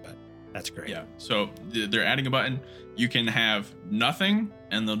builder, but that's great. Yeah. So they're adding a button. You can have nothing,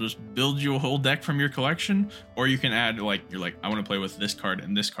 and they'll just build you a whole deck from your collection, or you can add like you're like, I want to play with this card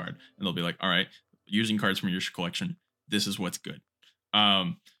and this card, and they'll be like, all right, using cards from your collection, this is what's good.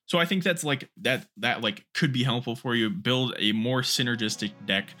 So I think that's like that like could be helpful for you. Build a more synergistic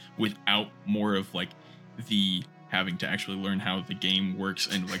deck without more of like the having to actually learn how the game works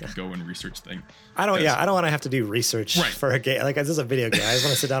and like go and research things. I don't want to have to do research for a game. Like, this is a video game. I just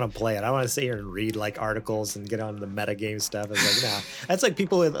want to sit down and play it. I want to sit here and read like articles and get on the meta game stuff. It's like, nah. That's like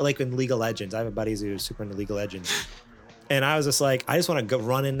people with, like in League of Legends. I have a buddy who's super into League of Legends. And I was just like, I just want to go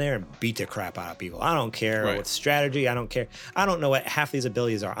run in there and beat the crap out of people. I don't care what strategy. I don't care. I don't know what half these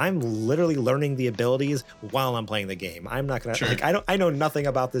abilities are. I'm literally learning the abilities while I'm playing the game. I'm not gonna like. I know nothing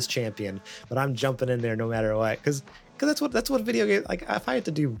about this champion, but I'm jumping in there no matter what. Because that's what video game. Like, if I had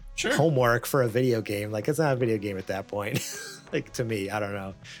to do homework for a video game, like, it's not a video game at that point. Like, to me, I don't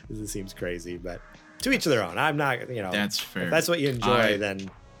know. This seems crazy, but to each their own. I'm not. You know, that's fair. If that's what you enjoy,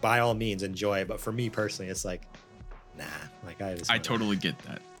 then by all means enjoy it. But for me personally, it's like, nah, like I totally get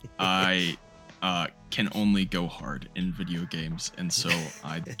that. I can only go hard in video games, and so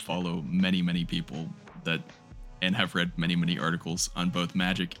I follow many people that and have read many articles on both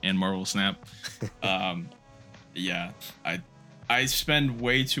Magic and Marvel Snap. Yeah, I spend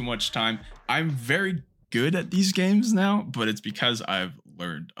way too much time. I'm very good at these games now, but it's because I've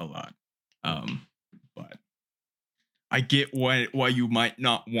learned a lot. But I get why you might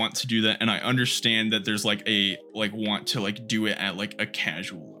not want to do that, and I understand that there's like a want to like do it at like a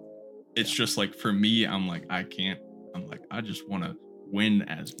casual level. It's just like, for me, I'm like, I can't. I'm like, I just want to win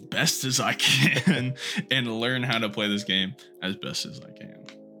as best as I can and learn how to play this game as best as I can.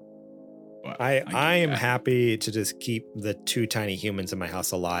 But I am happy to just keep the 2 tiny humans in my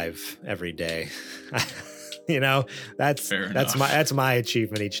house alive every day. You know, that's Fair enough. that's my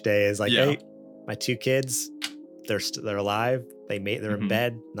achievement each day is like, Yeah. hey, my two kids, they're alive. They're in Mhm.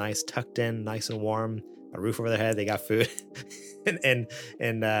 bed, nice, tucked in, nice and warm, a roof over their head. They got food,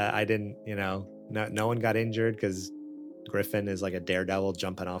 and I didn't, no one got injured because Griffin is like a daredevil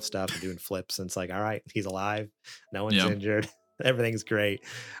jumping off stuff and doing flips. And it's like, all right, he's alive. No one's Yeah. injured. Everything's great.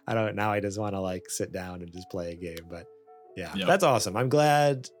 I just want to like sit down and just play a game. But yeah, Yep. that's awesome. I'm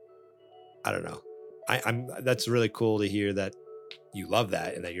glad. I don't know. That's really cool to hear that you love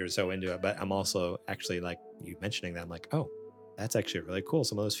that and that you're so into it. But I'm also actually like you mentioning that. I'm like, oh, that's actually really cool.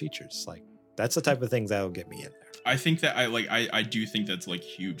 Some of those features, like that's the type of things that'll get me in there. I think that I do think that's like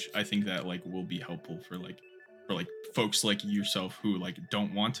huge. I think that like will be helpful for folks like yourself who like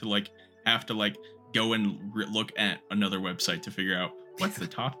don't want to like have to like go and look at another website to figure out what's the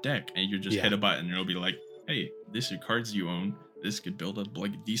top deck, and you just hit a button and it'll be like, hey, this are cards you own. This could build a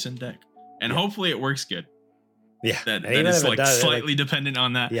like decent deck, and hopefully it works good. Yeah, that is like slightly dependent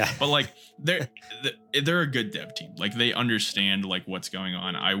on that. Yeah, but like they're a good dev team. Like they understand like what's going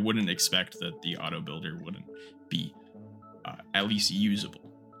on. I wouldn't expect that the auto builder wouldn't be at least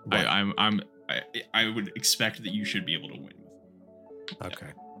usable. Right. I would expect that you should be able to win with it.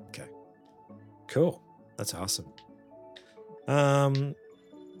 Okay. Cool. That's awesome.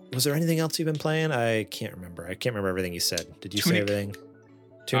 Was there anything else you've been playing? I can't remember. Everything you said. Did you say everything?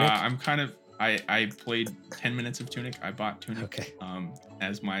 Tunic? I'm kind of I played 10 minutes of Tunic. I bought Tunic. Okay.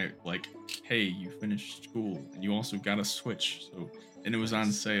 As my like, hey, you finished school and you also got a Switch, and it was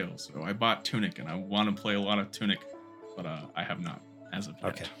on sale. So I bought Tunic and I want to play a lot of Tunic, but I have not as of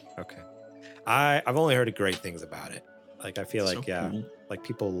yet. Okay. I've only heard great things about it. Like I feel like cool. like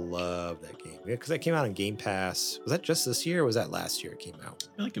people love that game because that came out on Game Pass. Was that just this year or was that last year it came out?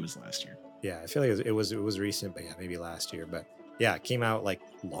 I feel like it was last year. Yeah, I feel like it was recent, but yeah, maybe last year. But yeah, it came out like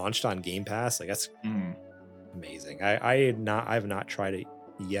launched on Game Pass. Like that's amazing. I have not tried it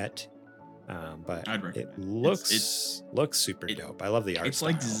yet, but I'd recommend it looks super dope. I love the art. It's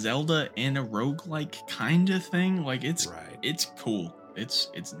style. like Zelda and a roguelike kind of thing. Like it's cool. It's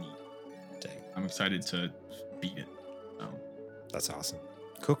neat. Dang. I'm excited to beat it. That's awesome.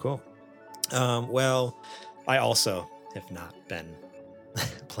 Cool. Well, I also have not been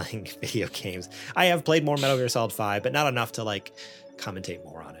playing video games. I have played more Metal Gear Solid 5, but not enough to like commentate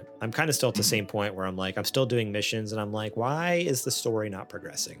more on it. I'm kind of still at the same point where I'm like, I'm still doing missions and I'm like, why is the story not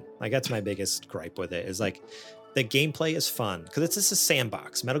progressing? Like that's my biggest gripe with it is like the gameplay is fun because it's just a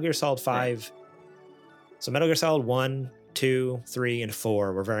sandbox. Metal Gear Solid 5. Right. So Metal Gear Solid 1, 2, 3, and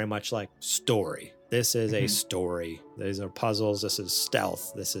 4 were very much like story. This is a story. These are puzzles. This is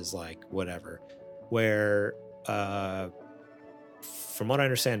stealth. This is like whatever. Where, from what I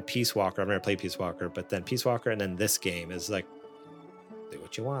understand, Peace Walker, I've never played Peace Walker, but then Peace Walker and then this game is like, do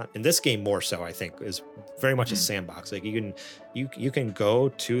what you want. And this game more so, I think, is very much a sandbox. Like you can go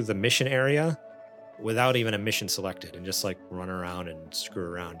to the mission area without even a mission selected and just like run around and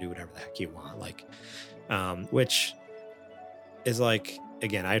screw around, do whatever the heck you want. Like, which is like,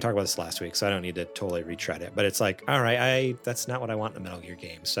 again, I talked about this last week, so I don't need to totally retread it. But it's like, all right, that's not what I want in a Metal Gear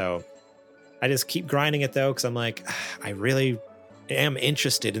game. So I just keep grinding it though, because I'm like, I really am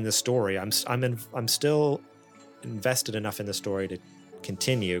interested in the story. I'm still invested enough in the story to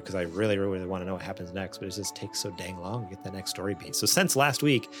continue because I really want to know what happens next. But it just takes so dang long to get that next story beat. So since last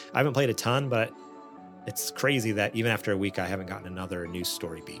week, I haven't played a ton, but it's crazy that even after a week, I haven't gotten another new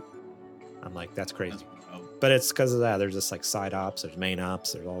story beat. I'm like, that's crazy. But it's because of that. There's just like side ops, there's main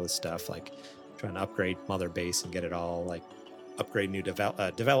ops, there's all this stuff like trying to upgrade Mother Base and get it all like upgrade new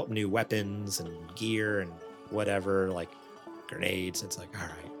develop new weapons and gear and whatever, like grenades. It's like, all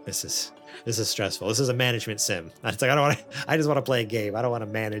right, this is stressful. This is a management sim. It's like I just want to play a game. I don't want to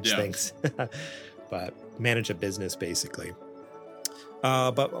manage things, but manage a business basically.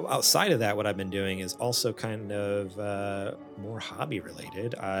 But outside of that, what I've been doing is also kind of more hobby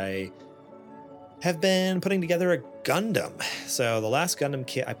related. I have been putting together a Gundam. So the last Gundam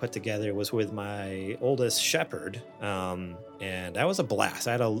kit I put together was with my oldest Shepherd, and that was a blast.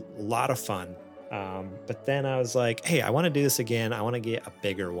 I had a lot of fun. But then I was like, hey, I want to do this again. I want to get a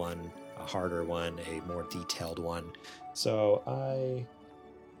bigger one, a harder one, a more detailed one. So I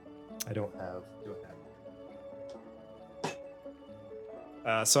don't have.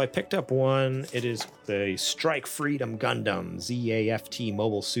 So I picked up one. It is the Strike Freedom Gundam ZAFT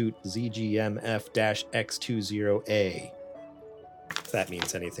Mobile Suit ZGMF-X20A. If that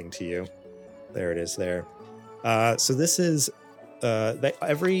means anything to you. There it is there. So this is,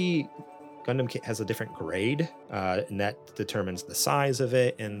 every Gundam kit has a different grade, and that determines the size of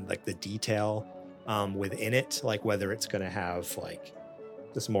it and like the detail within it, like whether it's going to have like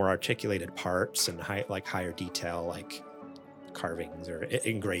just more articulated parts and higher detail, like carvings or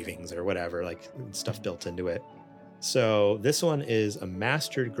engravings or whatever, like stuff built into it. So this one is a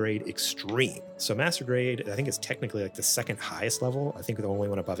master grade extreme. So master grade, I think it's technically like the second highest level. I think the only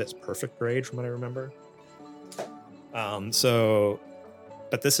one above it's perfect grade from what I remember.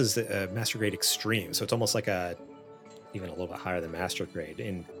 But this is the master grade extreme. So it's almost like even a little bit higher than master grade.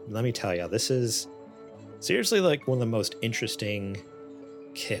 And let me tell you, this is seriously like one of the most interesting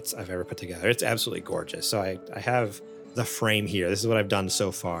kits I've ever put together. It's absolutely gorgeous. So I have the frame here. This is what I've done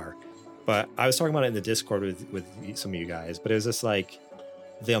so far. But I was talking about it in the Discord with some of you guys, but it was just like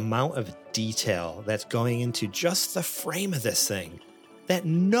the amount of detail that's going into just the frame of this thing that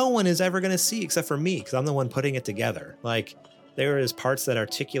no one is ever going to see except for me, because I'm the one putting it together. Like there is parts that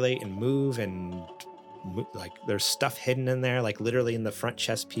articulate and move, and like there's stuff hidden in there, like literally in the front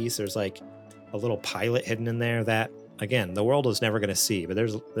chest piece, there's like a little pilot hidden in there that, again, the world is never going to see, but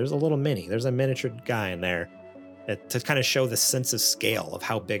there's a little there's a miniature guy in there to kind of show the sense of scale of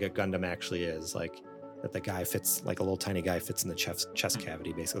how big a Gundam actually is. Like that the guy fits, like a little tiny guy fits in the chest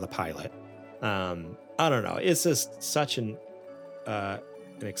cavity, basically the pilot. I don't know. It's just such an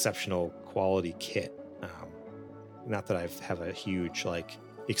exceptional quality kit. Not that I have a huge like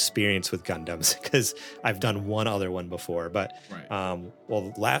experience with Gundams, because I've done one other one before, but right.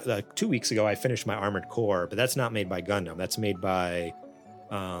 2 weeks ago I finished my Armored Core, but that's not made by Gundam. That's made by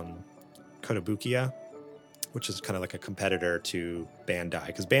Kotobukiya, which is kind of like a competitor to Bandai,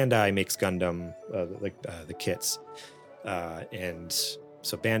 because Bandai makes Gundam the kits, and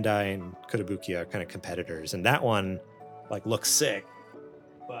so Bandai and Kotobukiya are kind of competitors, and that one like looks sick,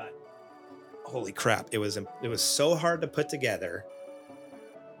 but holy crap, it was so hard to put together.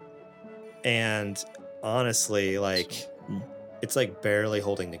 And honestly, like it's like barely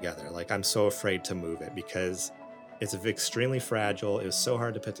holding together. Like I'm so afraid to move it because it's extremely fragile. It was so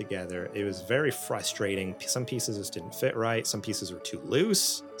hard to put together. It was very frustrating. Some pieces just didn't fit right. Some pieces were too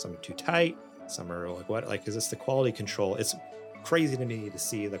loose. Some are too tight. Some are like, what? Like, is this the quality control? It's crazy to me to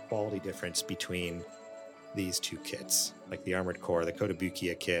see the quality difference between these two kits, like the Armored Core, the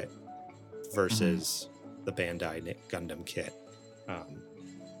Kotobukiya kit versus the Bandai Gundam kit.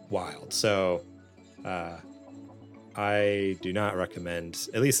 Wild. So I do not recommend,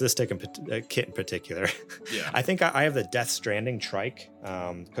 at least this kit in particular. Yeah. I think I have the Death Stranding trike.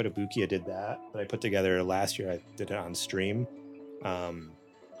 Kotobukiya did that I put together last year. I did it on stream. That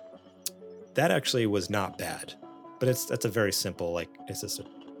actually was not bad, but that's a very simple, like it's just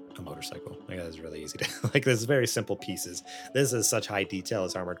a motorcycle. Like that's really easy to like. There's very simple pieces. This is such high detail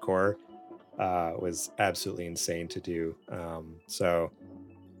as Armored Core. Was absolutely insane to do. So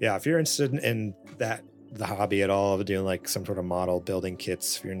yeah, if you're interested in the hobby at all of doing like some sort of model building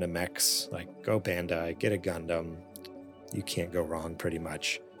kits, if you're into mechs, like go Bandai, get a Gundam. You can't go wrong pretty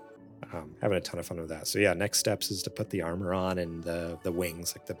much. Having a ton of fun with that. So yeah, next steps is to put the armor on and the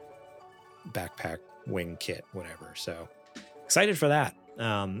wings, like the backpack wing kit, whatever. So excited for that.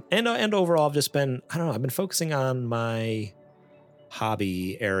 And overall I've just been, I've been focusing on my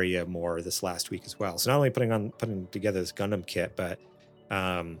hobby area more this last week as well. So not only putting together this Gundam kit, but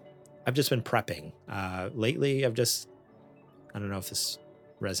I've just been prepping. Lately, I don't know if this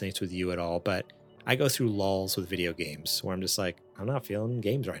resonates with you at all, but I go through lulls with video games where I'm just like, I'm not feeling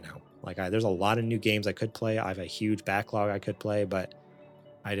games right now. Like there's a lot of new games I could play. I have a huge backlog I could play, but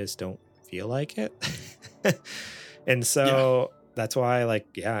I just don't feel like it. And so that's why,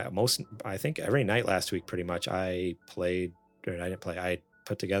 I think every night last week, pretty much I put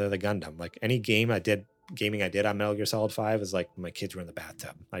together the Gundam. Like any gaming I did on Metal Gear Solid 5 is like my kids were in the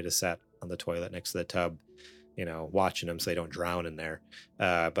bathtub. I just sat on the toilet next to the tub, watching them so they don't drown in there.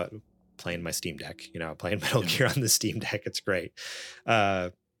 But playing my Steam Deck, playing Metal Gear on the Steam Deck. It's great.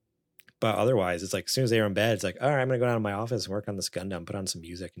 But otherwise, it's like as soon as they were in bed, it's like, all right, I'm going to go down to my office and work on this Gundam, put on some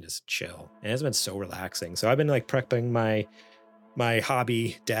music and just chill. And it's been so relaxing. So I've been like prepping my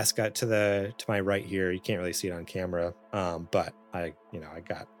hobby desk to my right here. You can't really see it on camera. But I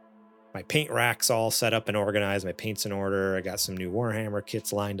got my paint racks all set up and organized. My paint's in order. I got some new Warhammer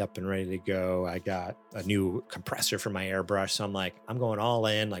kits lined up and ready to go. I got a new compressor for my airbrush. So I'm like, I'm going all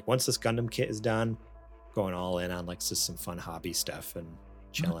in. Like once this Gundam kit is done, going all in on like just some fun hobby stuff and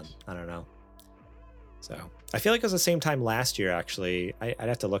chilling. Nice. I don't know. So I feel like it was the same time last year, actually. I'd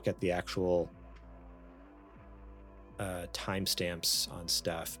have to look at the actual timestamps on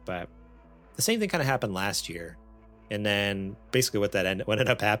stuff, but the same thing kind of happened last year. And then basically what ended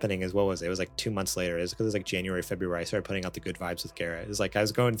up happening is, what was it? It was like 2 months later. It was because it was like January, February. I started putting out the Good Vibes with Garrett. It was like I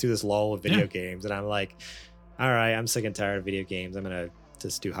was going through this lull of video games, and I'm like, all right, I'm sick and tired of video games. I'm gonna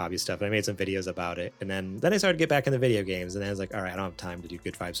just do hobby stuff. And I made some videos about it, and then I started to get back into video games, and then I was like, all right, I don't have time to do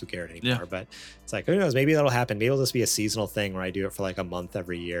Good Vibes with Garrett anymore. But it's like, who knows? Maybe that'll happen. Maybe it'll just be a seasonal thing where I do it for like a month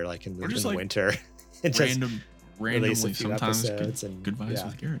every year, like in the like winter. And randomly sometimes good vibes yeah,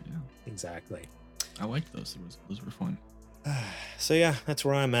 with Garrett. Yeah, exactly. I liked those. Those were fun. So yeah, that's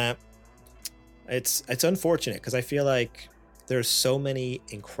where I'm at. It's unfortunate because I feel like there's so many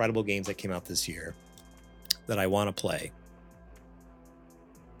incredible games that came out this year that I want to play.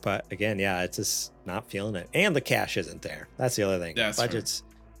 But again, yeah, it's just not feeling it. And the cash isn't there. That's the other thing. That's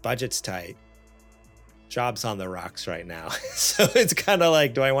budget's tight. Job's on the rocks right now. So it's kind of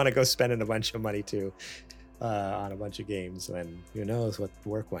like, do I want to go spending a bunch of money too on a bunch of games when who knows what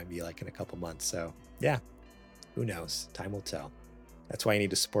work might be like in a couple months. So yeah, who knows? Time will tell. That's why I need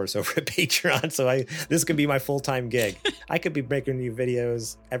to support us over at Patreon. So this could be my full-time gig. I could be making new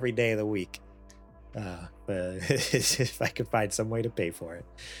videos every day of the week. But if I could find some way to pay for it.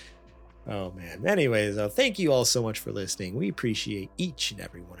 Oh man. Anyways, thank you all so much for listening. We appreciate each and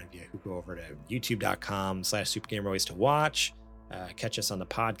every one of you who go over to youtube.com/SuperGamerBoys to watch. Catch us on the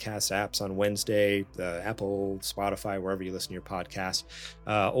podcast apps on Wednesday, the Apple, Spotify, wherever you listen to your podcast.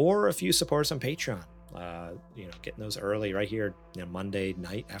 Or if you support us on Patreon, getting those early right here, Monday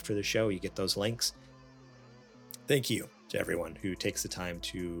night after the show, you get those links. Thank you to everyone who takes the time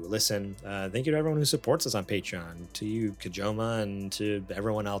to listen. Thank you to everyone who supports us on Patreon, to you, Kajoma, and to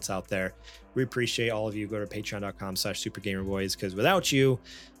everyone else out there. We appreciate all of you. Go to patreon.com/SuperGamerBoys, because without you,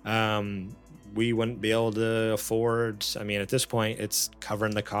 we wouldn't be able to afford, at this point, it's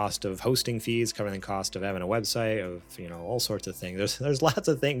covering the cost of hosting fees, covering the cost of having a website, of, all sorts of things. There's lots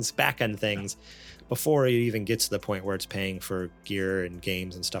of things, back-end things, before it even gets to the point where it's paying for gear and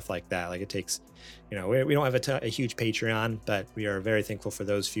games and stuff like that. Like it takes, we don't have a huge Patreon, but we are very thankful for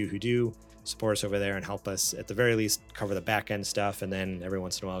those few who do support us over there and help us at the very least cover the back-end stuff. And then every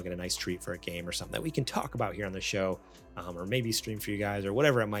once in a while get a nice treat for a game or something that we can talk about here on the show. Or maybe stream for you guys or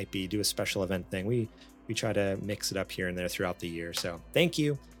whatever it might be, do a special event thing. We try to mix it up here and there throughout the year. So thank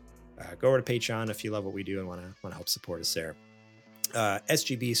you. Go over to Patreon if you love what we do and want to help support us there.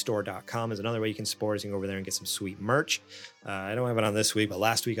 sgbstore.com is another way you can support us. You can go over there and get some sweet merch. I don't have it on this week, but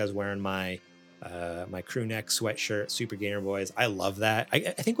last week I was wearing my crew neck sweatshirt, Super Gamer Boys. I love that. I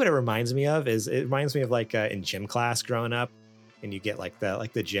think what it reminds me of is it reminds me of like in gym class growing up. And you get like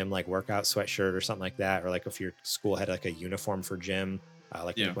the gym like workout sweatshirt or something like that, or like if your school had like a uniform for gym,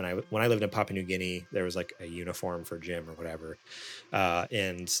 when I lived in Papua New Guinea, there was like a uniform for gym or whatever,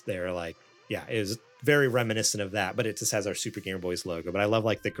 and they're like, yeah, it was very reminiscent of that, but it just has our Super Gamer Boys logo. But I love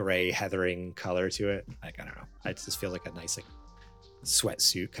like the gray heathering color to it. Like I don't know, it just feels like a nice like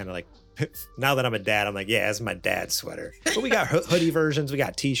sweatsuit, kind of like. Now that I'm a dad, I'm like, yeah, it's my dad's sweater. But we got hoodie versions, we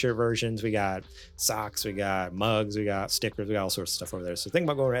got t-shirt versions, we got socks, we got mugs, we got stickers, we got all sorts of stuff over there. So think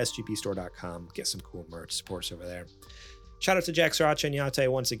about going to sgpstore.com, get some cool merch, support us over there. Shout out to Jack Sriracha and Yate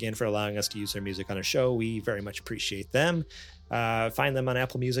once again for allowing us to use their music on a show. We very much appreciate them. Find them on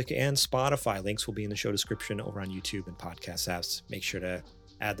Apple Music and Spotify. Links will be in the show description over on YouTube and podcast apps. Make sure to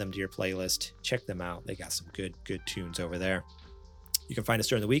add them to your playlist. Check them out. They got some good tunes over there. You can find us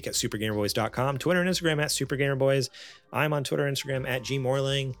during the week at supergamerboys.com, Twitter and Instagram at supergamerboys. I'm on Twitter and Instagram at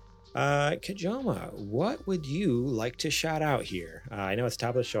gmorling. Kajoma, what would you like to shout out here? I know at the top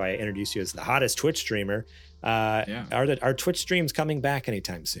of the show I introduced you as the hottest Twitch streamer. Are Twitch streams coming back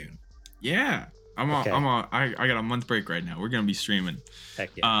anytime soon? Yeah, I got a month break right now. We're gonna be streaming. Heck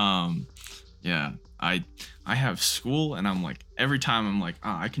yeah. Yeah. I have school, and I'm like, every time I'm like,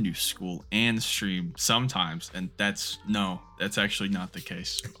 I can do school and stream sometimes, and that's actually not the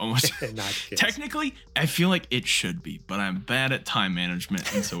case. Almost not the case. Technically, I feel like it should be, but I'm bad at time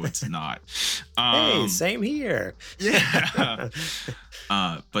management, and so it's not. Hey, same here. Yeah.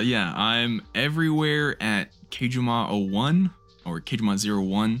 But yeah, I'm everywhere at Kajuma01 or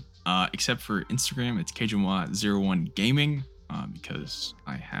Kajuma01, except for Instagram. It's Kajuma01 Gaming, because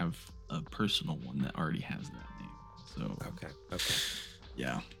I have a personal one that already has that name. So okay.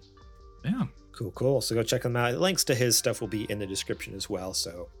 Yeah. Cool. So go check him out. Links to his stuff will be in the description as well.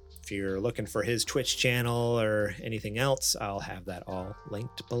 So if you're looking for his Twitch channel or anything else, I'll have that all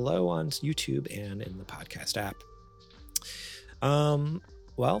linked below on YouTube and in the podcast app.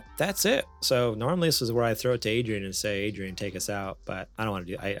 Well, that's it. So normally this is where I throw it to Adrian and say, Adrian, take us out, but I don't want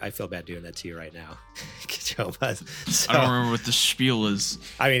to do. I feel bad doing that to you right now. So, I don't remember what the spiel is.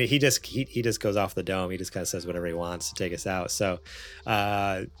 I mean, he just goes off the dome. He just kind of says whatever he wants to take us out. So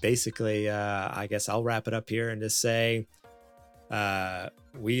basically, I guess I'll wrap it up here and just say,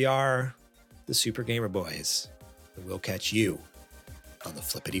 we are the Super Gamer Boys, and we'll catch you on the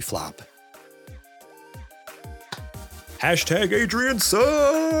flippity flop. Hashtag Adrian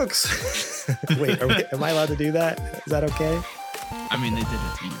sucks. Wait, am I allowed to do that? Is that okay? I mean, they did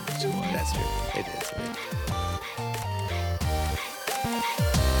it to you. So That's true. They did it to me.